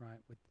Midianites, right?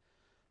 With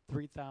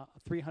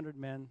 300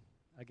 men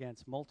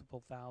against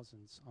multiple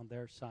thousands on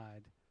their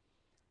side.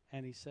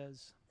 And he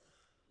says,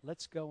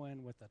 let's go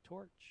in with a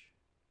torch,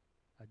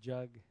 a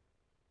jug,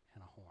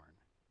 and a horn.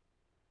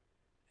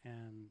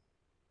 And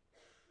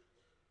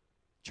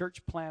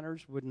church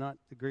planners would not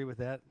agree with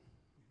that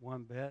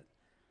one bit.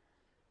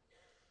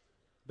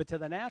 But to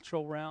the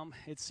natural realm,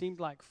 it seemed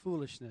like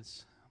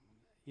foolishness.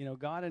 You know,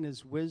 God in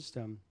his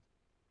wisdom,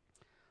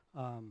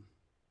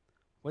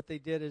 what they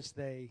did is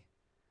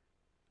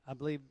I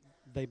believe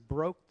they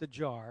broke the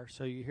jar,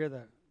 so you hear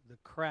the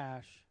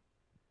crash,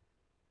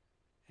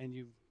 and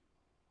you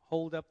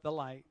hold up the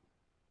light,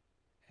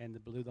 and they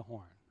blew the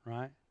horn,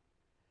 right?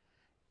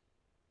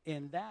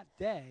 In that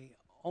day,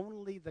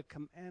 only the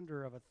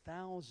commander of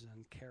 1,000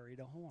 carried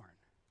a horn.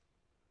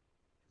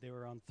 They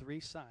were on three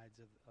sides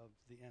of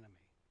the enemy.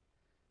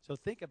 So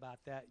think about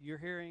that. You're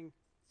hearing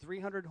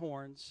 300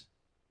 horns.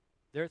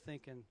 They're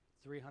thinking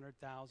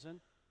 300,000.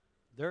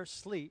 They're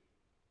asleep.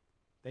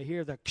 They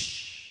hear the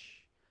ksh.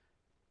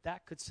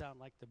 That could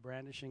sound like the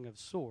brandishing of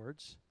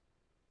swords.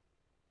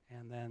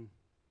 And then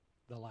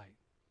the light.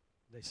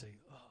 They say,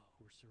 oh,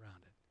 we're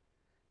surrounded.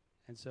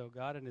 And so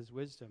God in his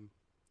wisdom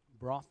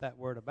brought that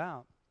word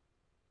about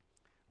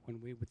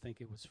when we would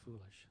think it was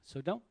foolish.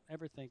 So don't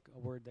ever think a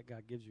word that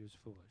God gives you is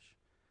foolish.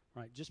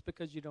 Right? Just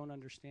because you don't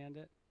understand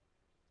it,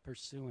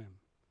 pursue him.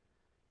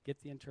 Get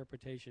the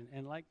interpretation.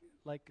 And like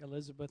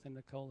Elizabeth and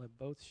Nicole have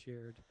both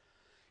shared,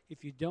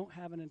 if you don't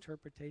have an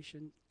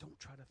interpretation, don't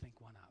try to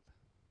think one up.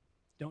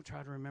 Don't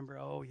try to remember,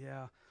 oh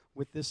yeah,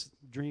 with this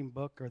dream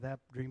book or that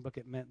dream book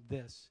it meant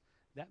this.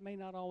 That may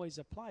not always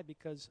apply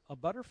because a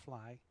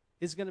butterfly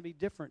is going to be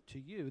different to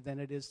you than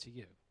it is to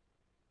you.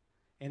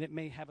 And it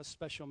may have a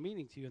special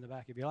meaning to you in the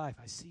back of your life.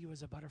 I see you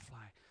as a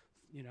butterfly,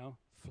 you know,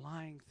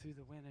 flying through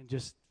the wind and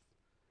just,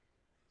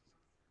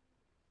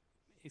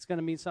 it's going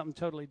to mean something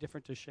totally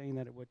different to Shane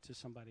than it would to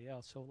somebody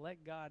else. So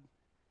let God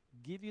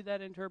give you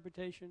that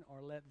interpretation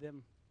or let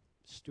them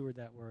steward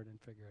that word and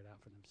figure it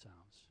out for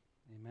themselves.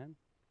 Amen?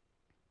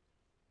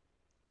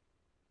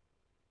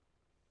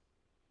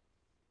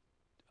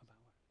 About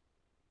what?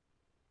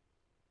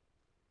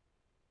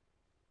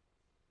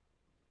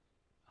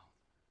 Oh.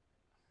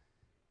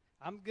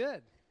 I'm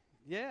good.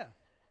 Yeah.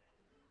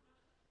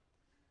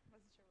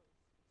 Wasn't sure what was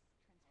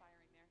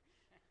transpiring there.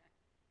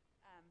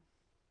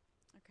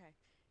 Okay.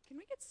 Can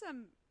we get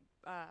some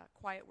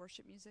quiet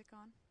worship music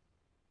on?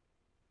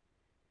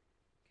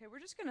 Okay, we're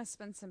just going to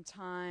spend some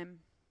time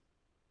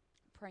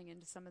praying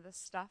into some of this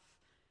stuff.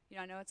 You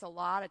know, I know it's a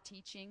lot of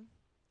teaching,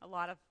 a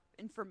lot of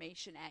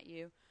information at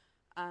you.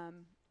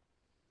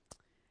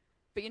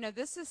 But, you know,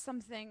 this is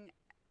something,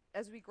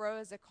 as we grow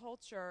as a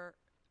culture,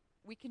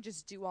 we can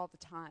just do all the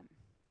time.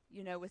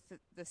 You know, with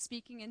the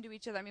speaking into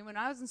each other. I mean, when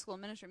I was in school of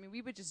ministry, I mean,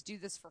 we would just do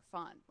this for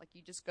fun. Like,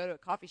 you just go to a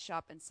coffee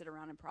shop and sit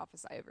around and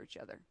prophesy over each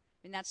other.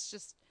 I mean, that's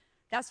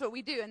what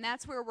we do, and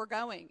that's where we're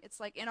going. It's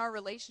like in our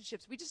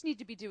relationships, we just need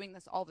to be doing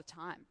this all the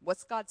time.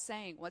 What's God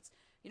saying?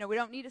 You know, we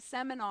don't need a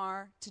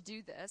seminar to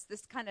do this.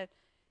 This kind of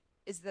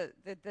is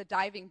the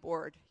diving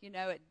board. You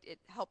know, it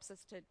helps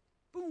us to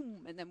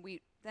boom, and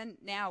then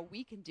now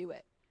we can do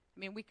it. I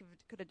mean, we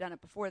could have done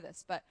it before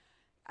this, but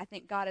I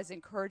think God is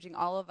encouraging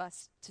all of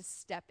us to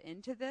step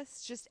into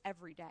this just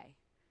every day.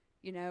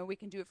 You know, we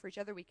can do it for each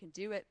other. We can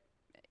do it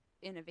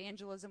in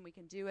evangelism. We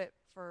can do it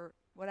for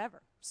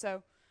whatever.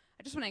 So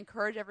I just want to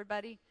encourage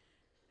everybody,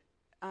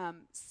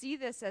 see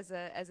this as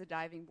a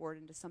diving board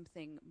into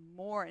something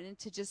more and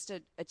into just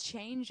a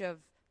change of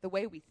the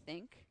way we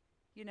think,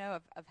 you know,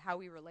 of how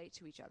we relate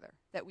to each other,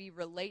 that we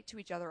relate to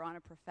each other on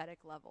a prophetic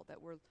level,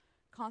 that we're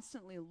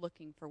constantly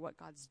looking for what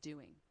God's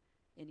doing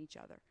in each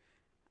other.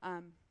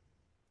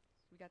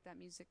 We got that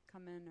music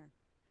coming, or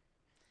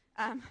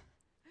we're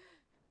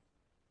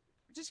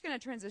just going to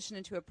transition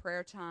into a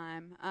prayer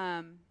time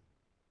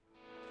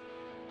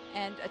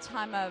and a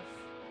time of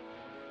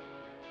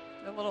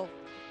a little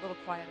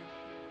quieter.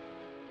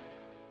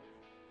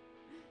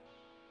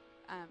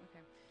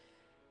 Okay,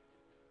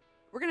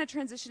 we're going to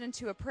transition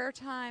into a prayer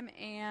time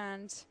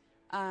and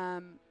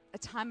a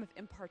time of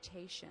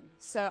impartation.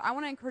 So I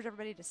want to encourage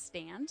everybody to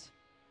stand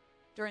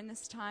during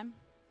this time.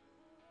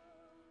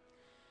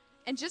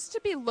 And just to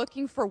be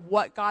looking for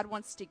what God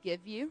wants to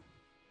give you,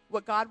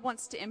 what God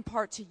wants to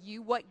impart to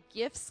you, what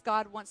gifts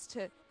God wants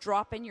to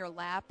drop in your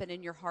lap and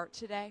in your heart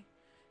today.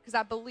 Because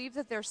I believe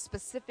that there's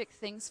specific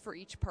things for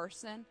each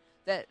person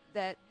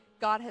that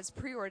God has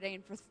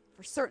preordained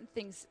for certain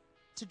things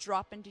to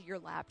drop into your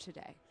lap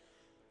today.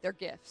 They're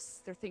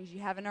gifts. They're things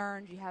you haven't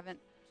earned.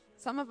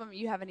 Some of them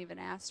you haven't even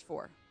asked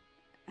for.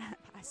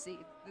 I see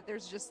that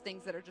there's just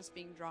things that are just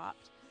being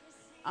dropped.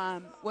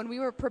 When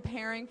we were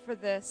preparing for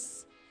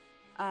this,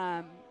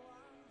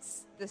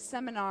 the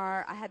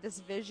seminar, I had this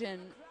vision,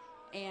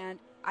 and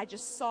I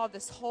just saw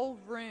this whole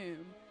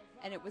room,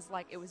 and it was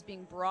like it was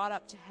being brought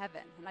up to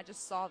heaven, and I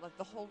just saw like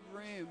the whole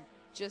room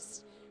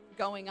just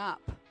going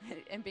up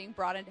and being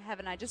brought into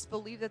heaven. I just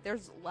believe that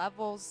there's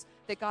levels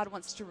that God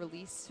wants to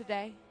release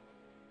today.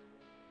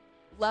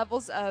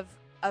 Levels of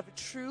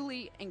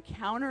truly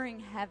encountering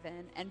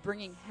heaven and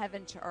bringing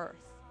heaven to earth.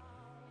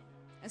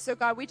 And so,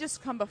 God, we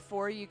just come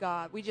before you,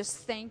 God. We just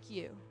thank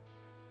you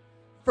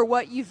for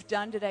what you've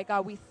done today,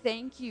 God. We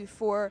thank you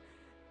for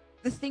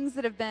the things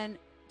that have been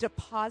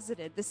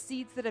deposited, the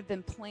seeds that have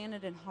been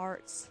planted in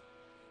hearts.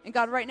 And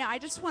God, right now, I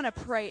just want to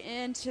pray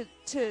into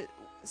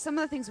some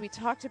of the things we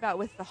talked about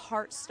with the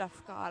heart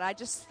stuff, God. I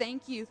just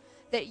thank you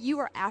that you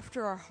are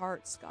after our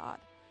hearts, God,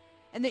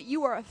 and that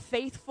you are a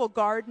faithful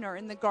gardener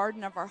in the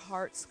garden of our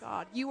hearts,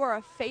 God. You are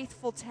a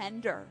faithful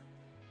tender.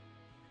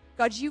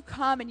 God, you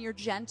come and you're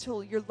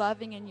gentle, you're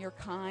loving, and you're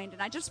kind.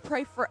 And I just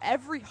pray for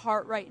every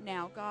heart right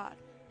now, God.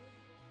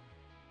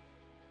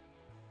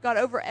 God,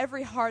 over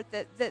every heart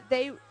that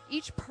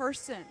each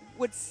person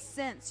would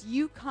sense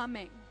you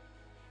coming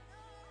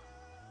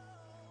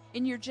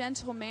in your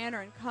gentle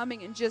manner and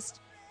coming and just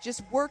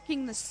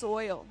working the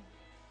soil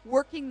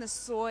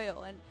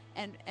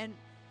and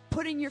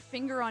putting your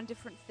finger on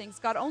different things.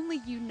 God, only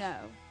you know.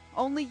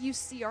 Only you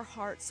see our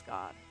hearts,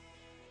 God.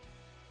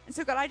 And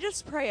so, God, I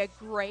just pray a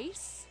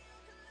grace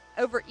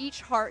over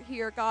each heart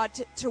here, God,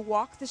 to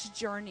walk this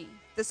journey,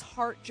 this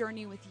heart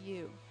journey with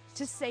you,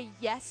 to say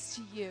yes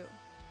to you.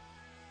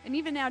 And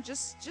even now,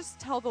 just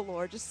tell the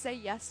Lord, just say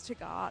yes to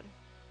God.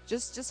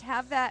 Just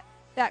have that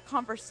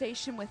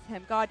conversation with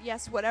him. God,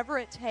 yes, whatever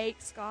it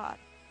takes, God.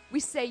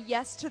 We say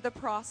yes to the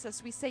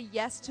process. We say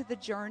yes to the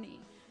journey.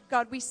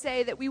 God, we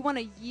say that we want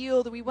to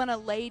yield. We want to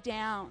lay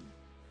down.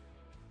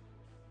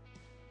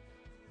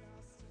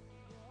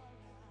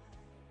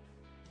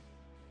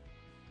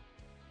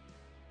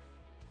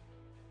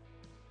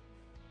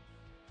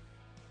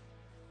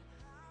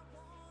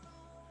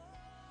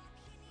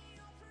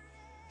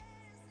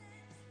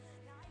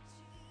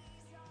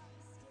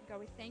 God,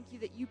 we thank you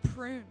that you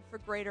prune for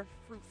greater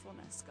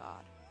fruitfulness,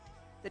 God.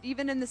 That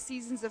even in the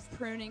seasons of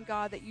pruning,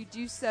 God, that you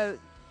do so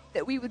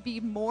that we would be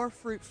more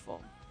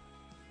fruitful,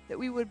 that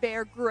we would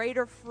bear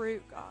greater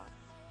fruit, God.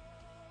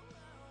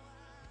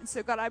 And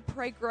so, God, I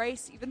pray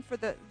grace even for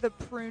the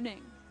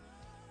pruning,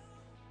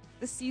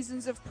 the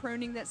seasons of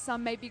pruning that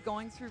some may be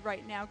going through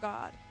right now,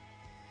 God.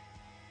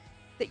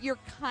 That your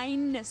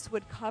kindness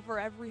would cover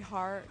every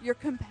heart, your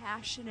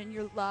compassion and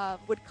your love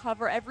would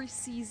cover every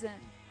season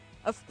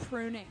of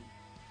pruning.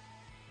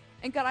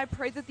 And God, I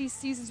pray that these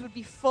seasons would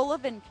be full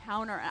of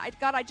encounter.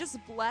 God, I just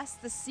bless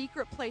the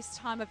secret place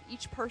time of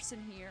each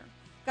person here.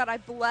 God, I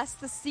bless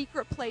the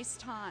secret place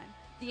time,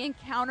 the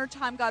encounter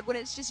time, God, when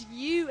it's just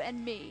you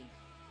and me.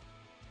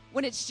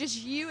 When it's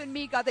just you and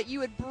me, God, that you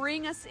would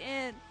bring us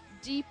in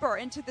deeper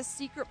into the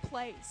secret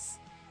place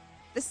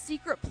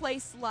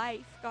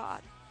life,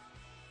 God.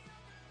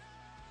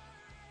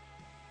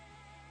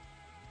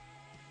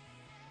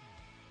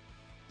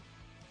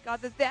 God,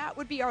 that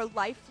would be our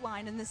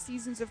lifeline in the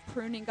seasons of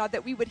pruning, God,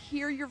 that we would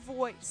hear your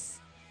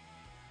voice.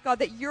 God,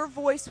 that your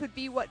voice would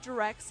be what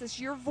directs us.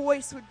 Your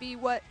voice would be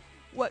what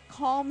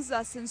calms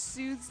us and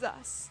soothes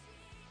us.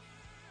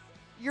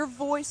 Your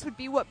voice would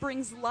be what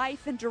brings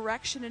life and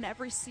direction in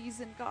every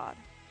season, God.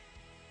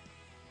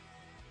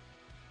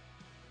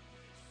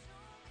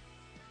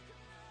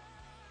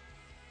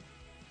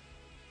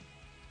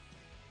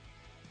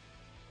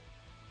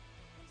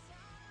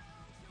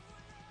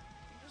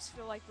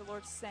 Feel like the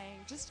Lord's saying,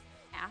 just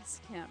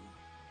ask him.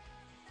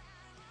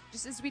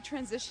 Just as we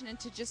transition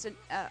into just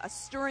a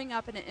stirring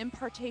up and an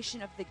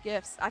impartation of the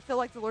gifts, I feel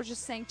like the Lord's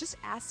just saying, just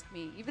ask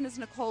me. Even as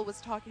Nicole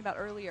was talking about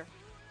earlier,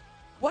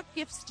 what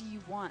gifts do you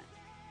want?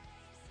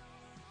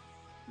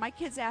 My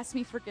kids ask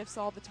me for gifts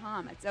all the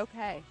time. It's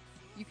okay.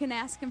 You can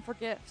ask him for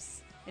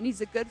gifts. And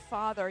he's a good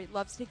father. He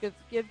loves to give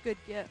good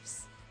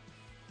gifts.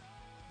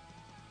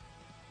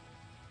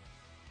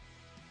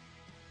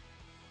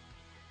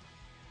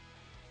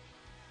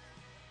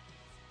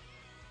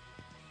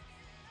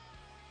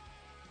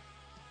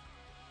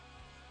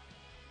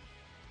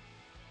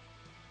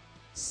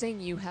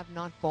 Sing, you have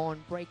not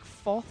borne. Break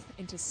forth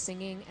into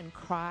singing and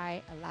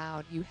cry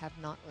aloud. You have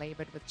not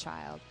labored with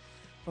child.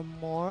 For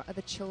more are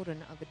the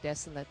children of the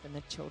desolate than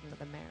the children of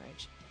the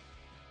marriage.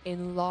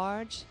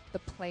 Enlarge the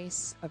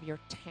place of your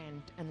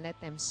tent and let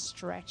them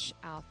stretch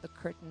out the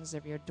curtains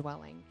of your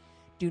dwelling.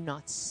 Do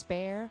not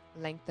spare.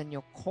 Lengthen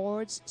your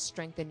cords.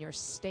 Strengthen your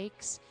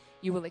stakes.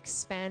 You will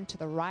expand to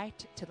the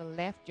right, to the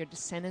left. Your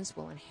descendants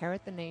will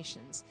inherit the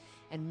nations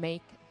and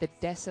make the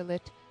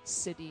desolate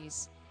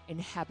cities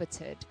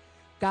inhabited.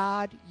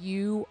 God,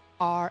 you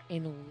are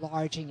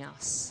enlarging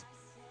us.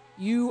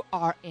 You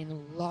are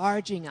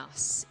enlarging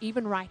us.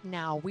 Even right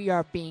now, we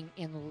are being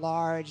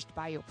enlarged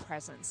by your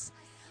presence.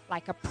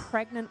 Like a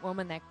pregnant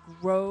woman that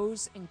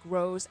grows and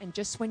grows, and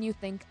just when you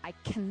think, I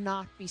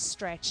cannot be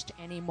stretched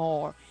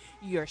anymore,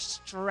 you're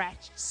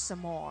stretched some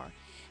more.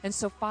 And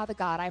so, Father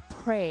God, I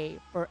pray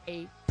for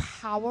a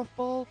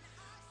powerful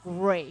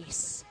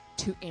grace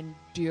to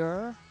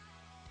endure,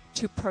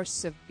 to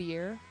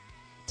persevere,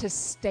 to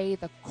stay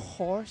the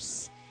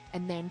course,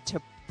 and then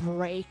to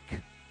break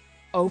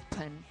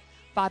open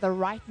Father,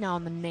 right now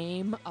in the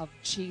name of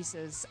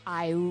Jesus,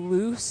 I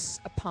loose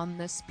upon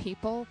this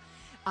people,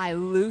 I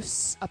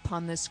loose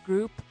upon this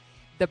group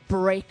the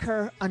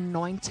breaker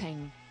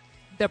anointing.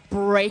 The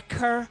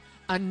breaker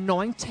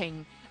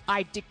anointing.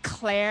 I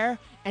declare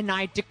and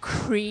I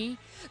decree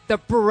the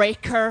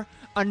breaker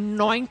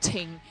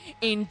anointing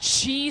in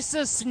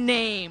Jesus'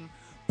 name.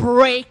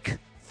 Break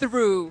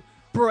through,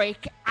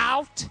 break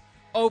out,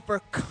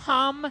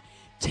 overcome,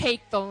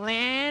 take the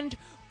land,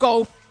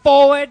 go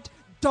forward,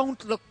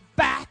 don't look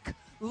back.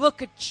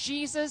 Look at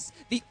Jesus,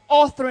 the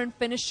author and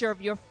finisher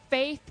of your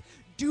faith.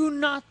 Do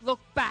not look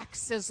back,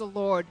 says the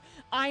Lord.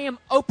 I am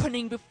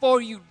opening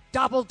before you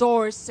double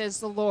doors, says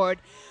the Lord.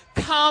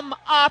 Come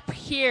up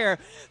here.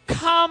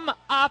 Come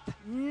up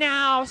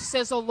now,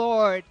 says the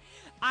Lord.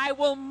 I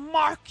will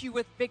mark you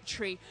with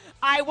victory.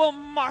 I will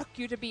mark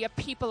you to be a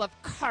people of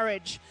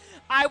courage.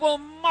 I will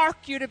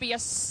mark you to be a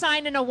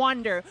sign and a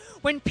wonder.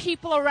 When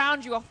people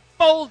around you are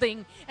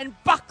folding and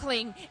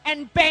buckling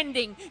and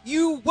bending,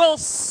 you will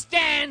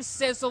stand,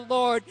 says the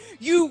Lord.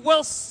 You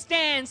will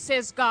stand,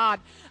 says God.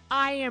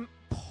 I am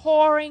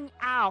pouring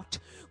out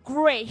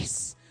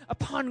grace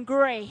upon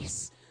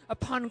grace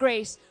upon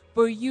grace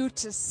for you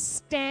to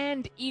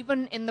stand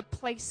even in the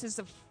places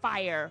of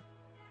fire.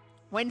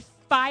 When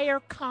fire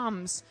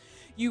comes,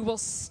 you will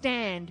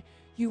stand.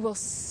 You will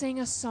sing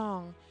a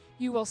song.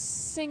 You will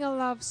sing a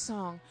love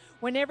song.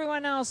 When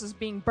everyone else is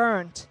being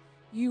burnt,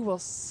 you will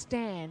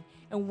stand.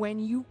 And when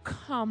you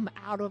come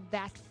out of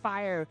that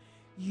fire,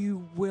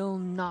 you will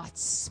not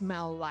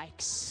smell like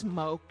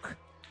smoke.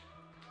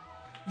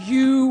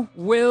 You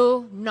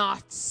will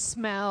not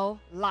smell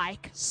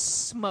like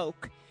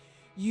smoke.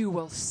 You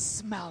will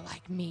smell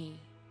like me.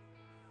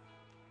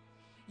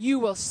 You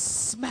will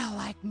smell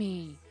like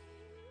me.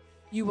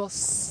 You will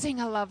sing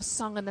a love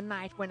song in the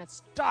night when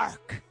it's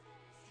dark,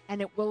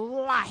 and it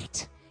will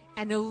light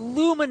and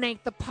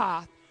illuminate the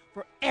path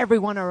for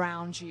everyone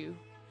around you.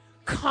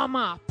 Come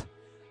up.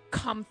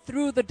 Come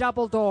through the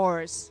double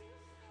doors.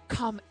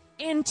 Come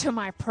into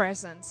my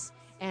presence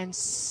and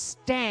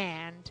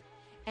stand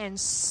and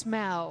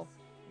smell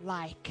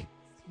like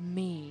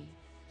me.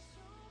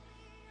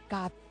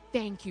 God,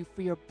 thank you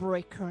for your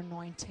breaker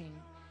anointing.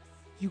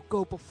 You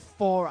go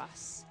before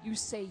us. You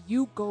say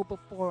you go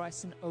before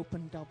us and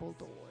open double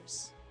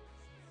doors.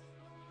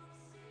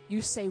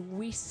 You say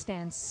we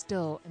stand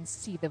still and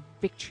see the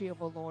victory of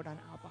the Lord on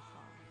our behalf.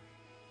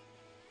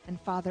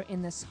 And Father,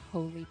 in this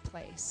holy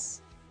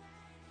place,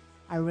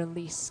 I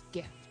release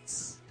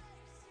gifts.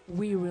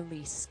 We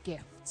release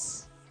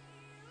gifts.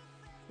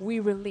 We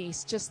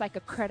release, just like a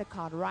credit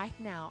card right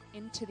now,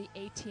 into the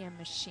ATM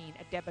machine,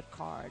 a debit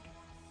card.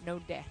 No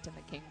debt in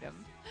the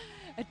kingdom.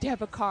 A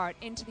debit card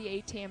into the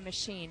ATM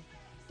machine.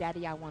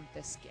 Daddy, I want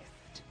this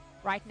gift.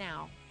 Right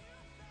now,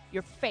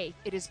 your faith,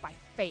 it is by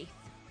faith.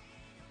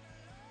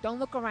 Don't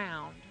look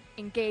around.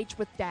 Engage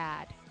with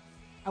Dad.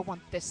 I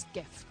want this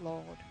gift,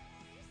 Lord.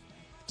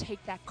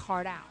 Take that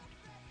card out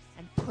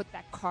and put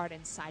that card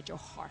inside your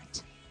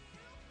heart.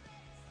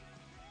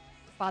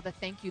 Father,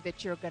 thank you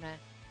that you're going to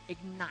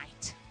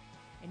ignite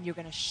and you're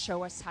going to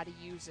show us how to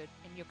use it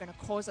and you're going to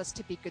cause us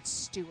to be good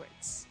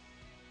stewards.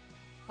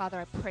 Father,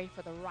 I pray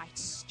for the right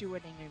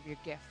stewarding of your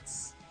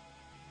gifts.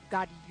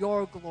 God,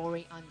 your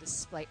glory on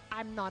display.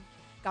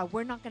 God,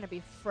 we're not going to be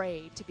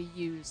afraid to be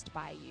used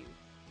by you.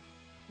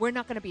 We're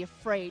not going to be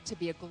afraid to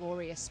be a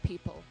glorious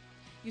people.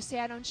 You say,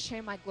 I don't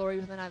share my glory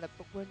with another,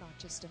 but we're not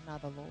just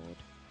another, Lord.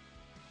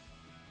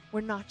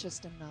 We're not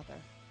just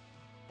another.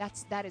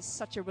 That is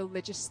such a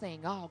religious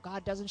thing. Oh,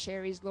 God doesn't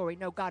share his glory.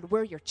 No, God,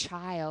 we're your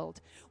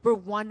child. We're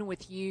one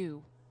with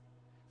you.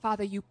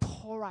 Father, you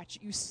pour out,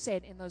 you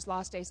said in those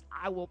last days,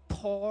 I will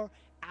pour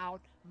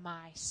out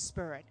my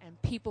spirit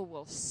and people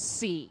will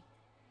see.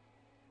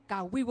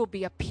 God, we will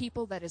be a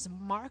people that is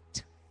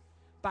marked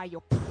by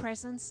your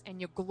presence and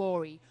your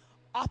glory,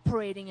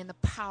 operating in the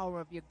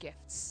power of your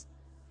gifts,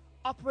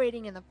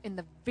 operating in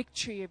the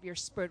victory of your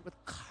spirit with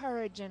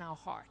courage in our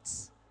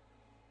hearts.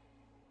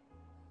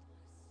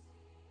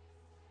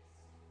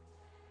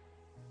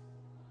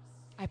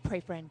 I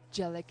pray for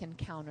angelic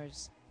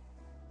encounters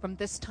from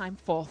this time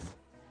forth.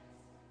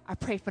 I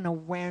pray for an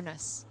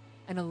awareness,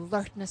 an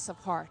alertness of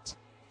heart,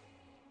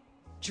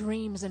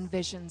 dreams and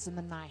visions in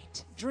the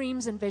night,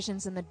 dreams and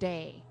visions in the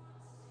day.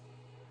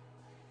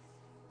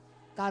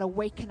 God,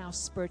 awaken our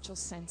spiritual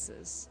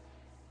senses,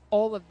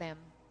 all of them,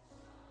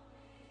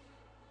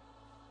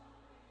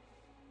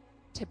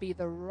 to be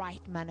the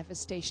right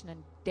manifestation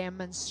and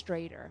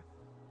demonstrator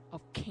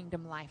of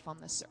kingdom life on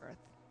this earth.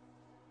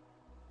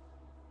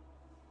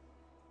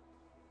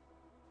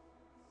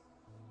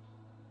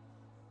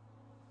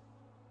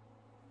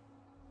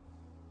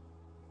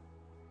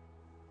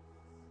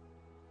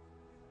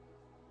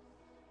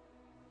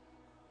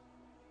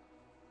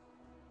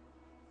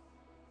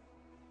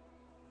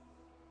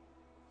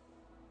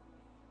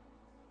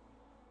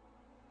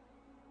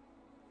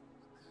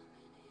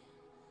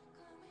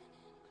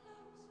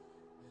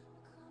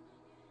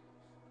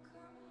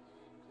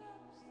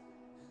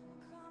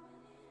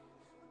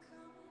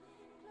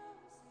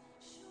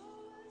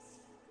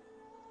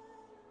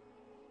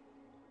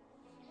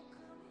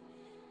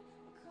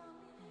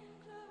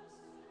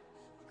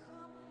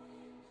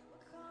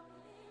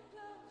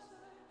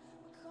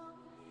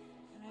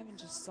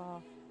 just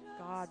saw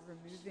God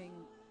removing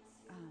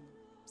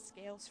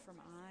scales from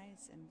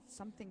eyes and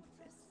something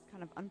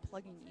kind of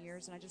unplugging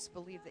ears. And I just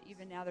believe that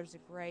even now there's a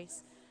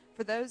grace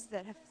for those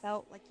that have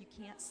felt like you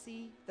can't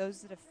see,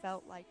 those that have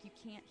felt like you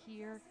can't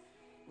hear,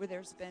 where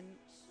there's been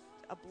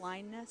a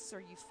blindness, or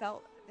you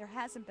felt there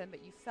hasn't been,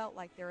 but you felt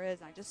like there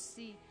is. I just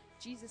see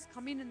Jesus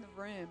coming in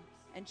the room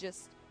and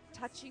just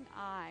touching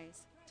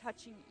eyes,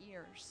 touching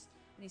ears.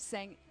 And he's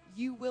saying,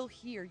 you will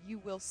hear, you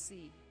will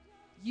see.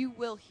 You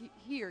will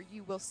hear,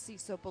 you will see,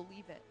 so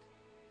believe it.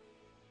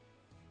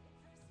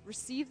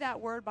 Receive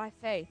that word by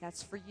faith.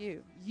 That's for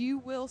you. You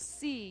will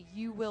see,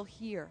 you will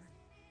hear.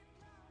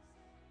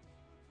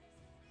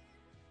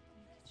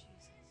 Thank you,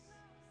 Jesus.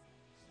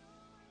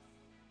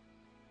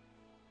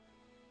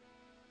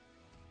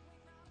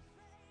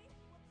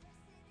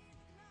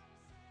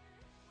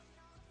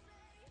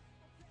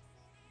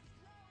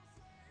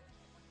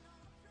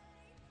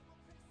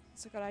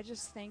 So God, I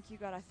just thank you,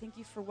 God. I thank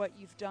you for what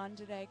you've done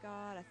today,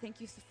 God. I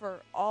thank you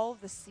for all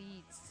the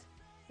seeds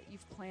that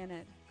you've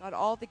planted. God,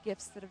 all the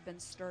gifts that have been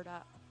stirred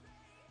up.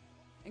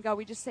 And God,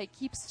 we just say,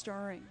 keep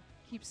stirring.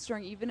 Keep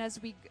stirring. Even as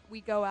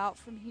we go out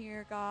from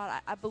here,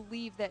 God, I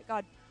believe that,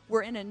 God,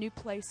 we're in a new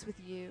place with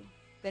you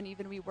than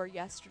even we were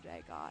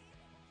yesterday, God.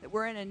 That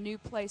we're in a new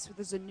place where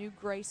there's a new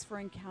grace for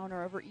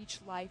encounter over each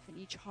life and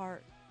each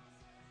heart.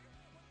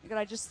 And God,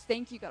 I just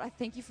thank you, God. I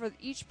thank you for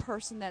each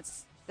person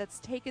that's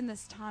taken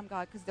this time,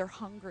 God, because they're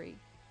hungry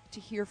to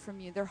hear from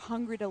you. They're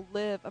hungry to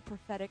live a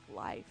prophetic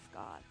life,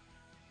 God.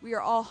 We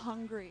are all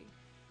hungry.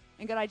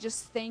 And God, I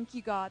just thank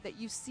you, God, that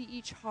you see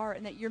each heart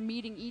and that you're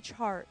meeting each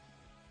heart.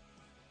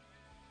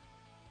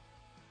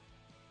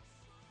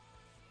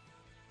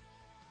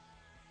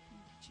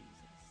 Thank you, Jesus.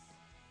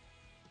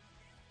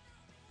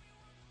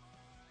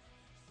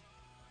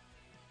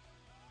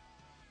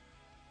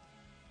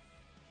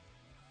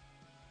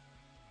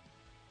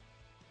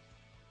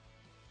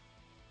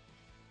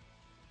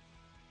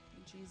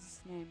 In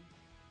Jesus' name.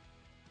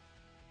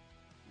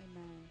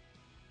 Amen.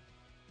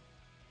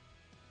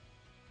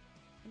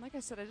 And like I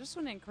said, I just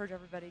want to encourage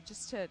everybody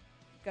just to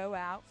go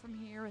out from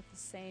here with the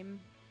same,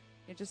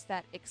 just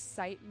that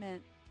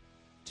excitement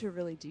to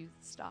really do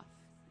stuff,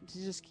 and to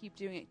just keep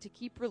doing it, to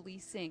keep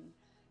releasing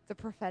the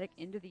prophetic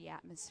into the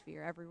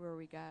atmosphere everywhere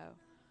we go.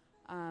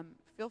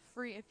 Feel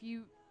free, if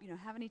you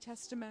have any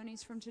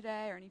testimonies from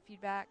today or any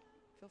feedback,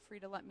 feel free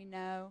to let me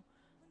know.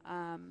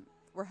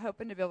 We're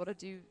hoping to be able to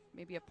do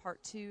maybe a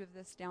part 2 of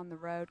this down the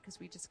road, because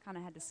we just kind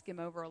of had to skim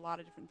over a lot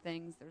of different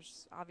things.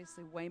 There's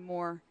obviously way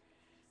more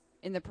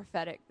in the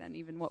prophetic than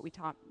even what we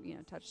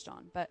touched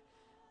on. But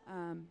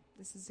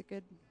this is a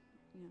good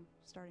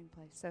starting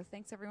place. So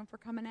thanks everyone for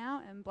coming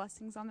out, and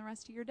blessings on the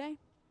rest of your day.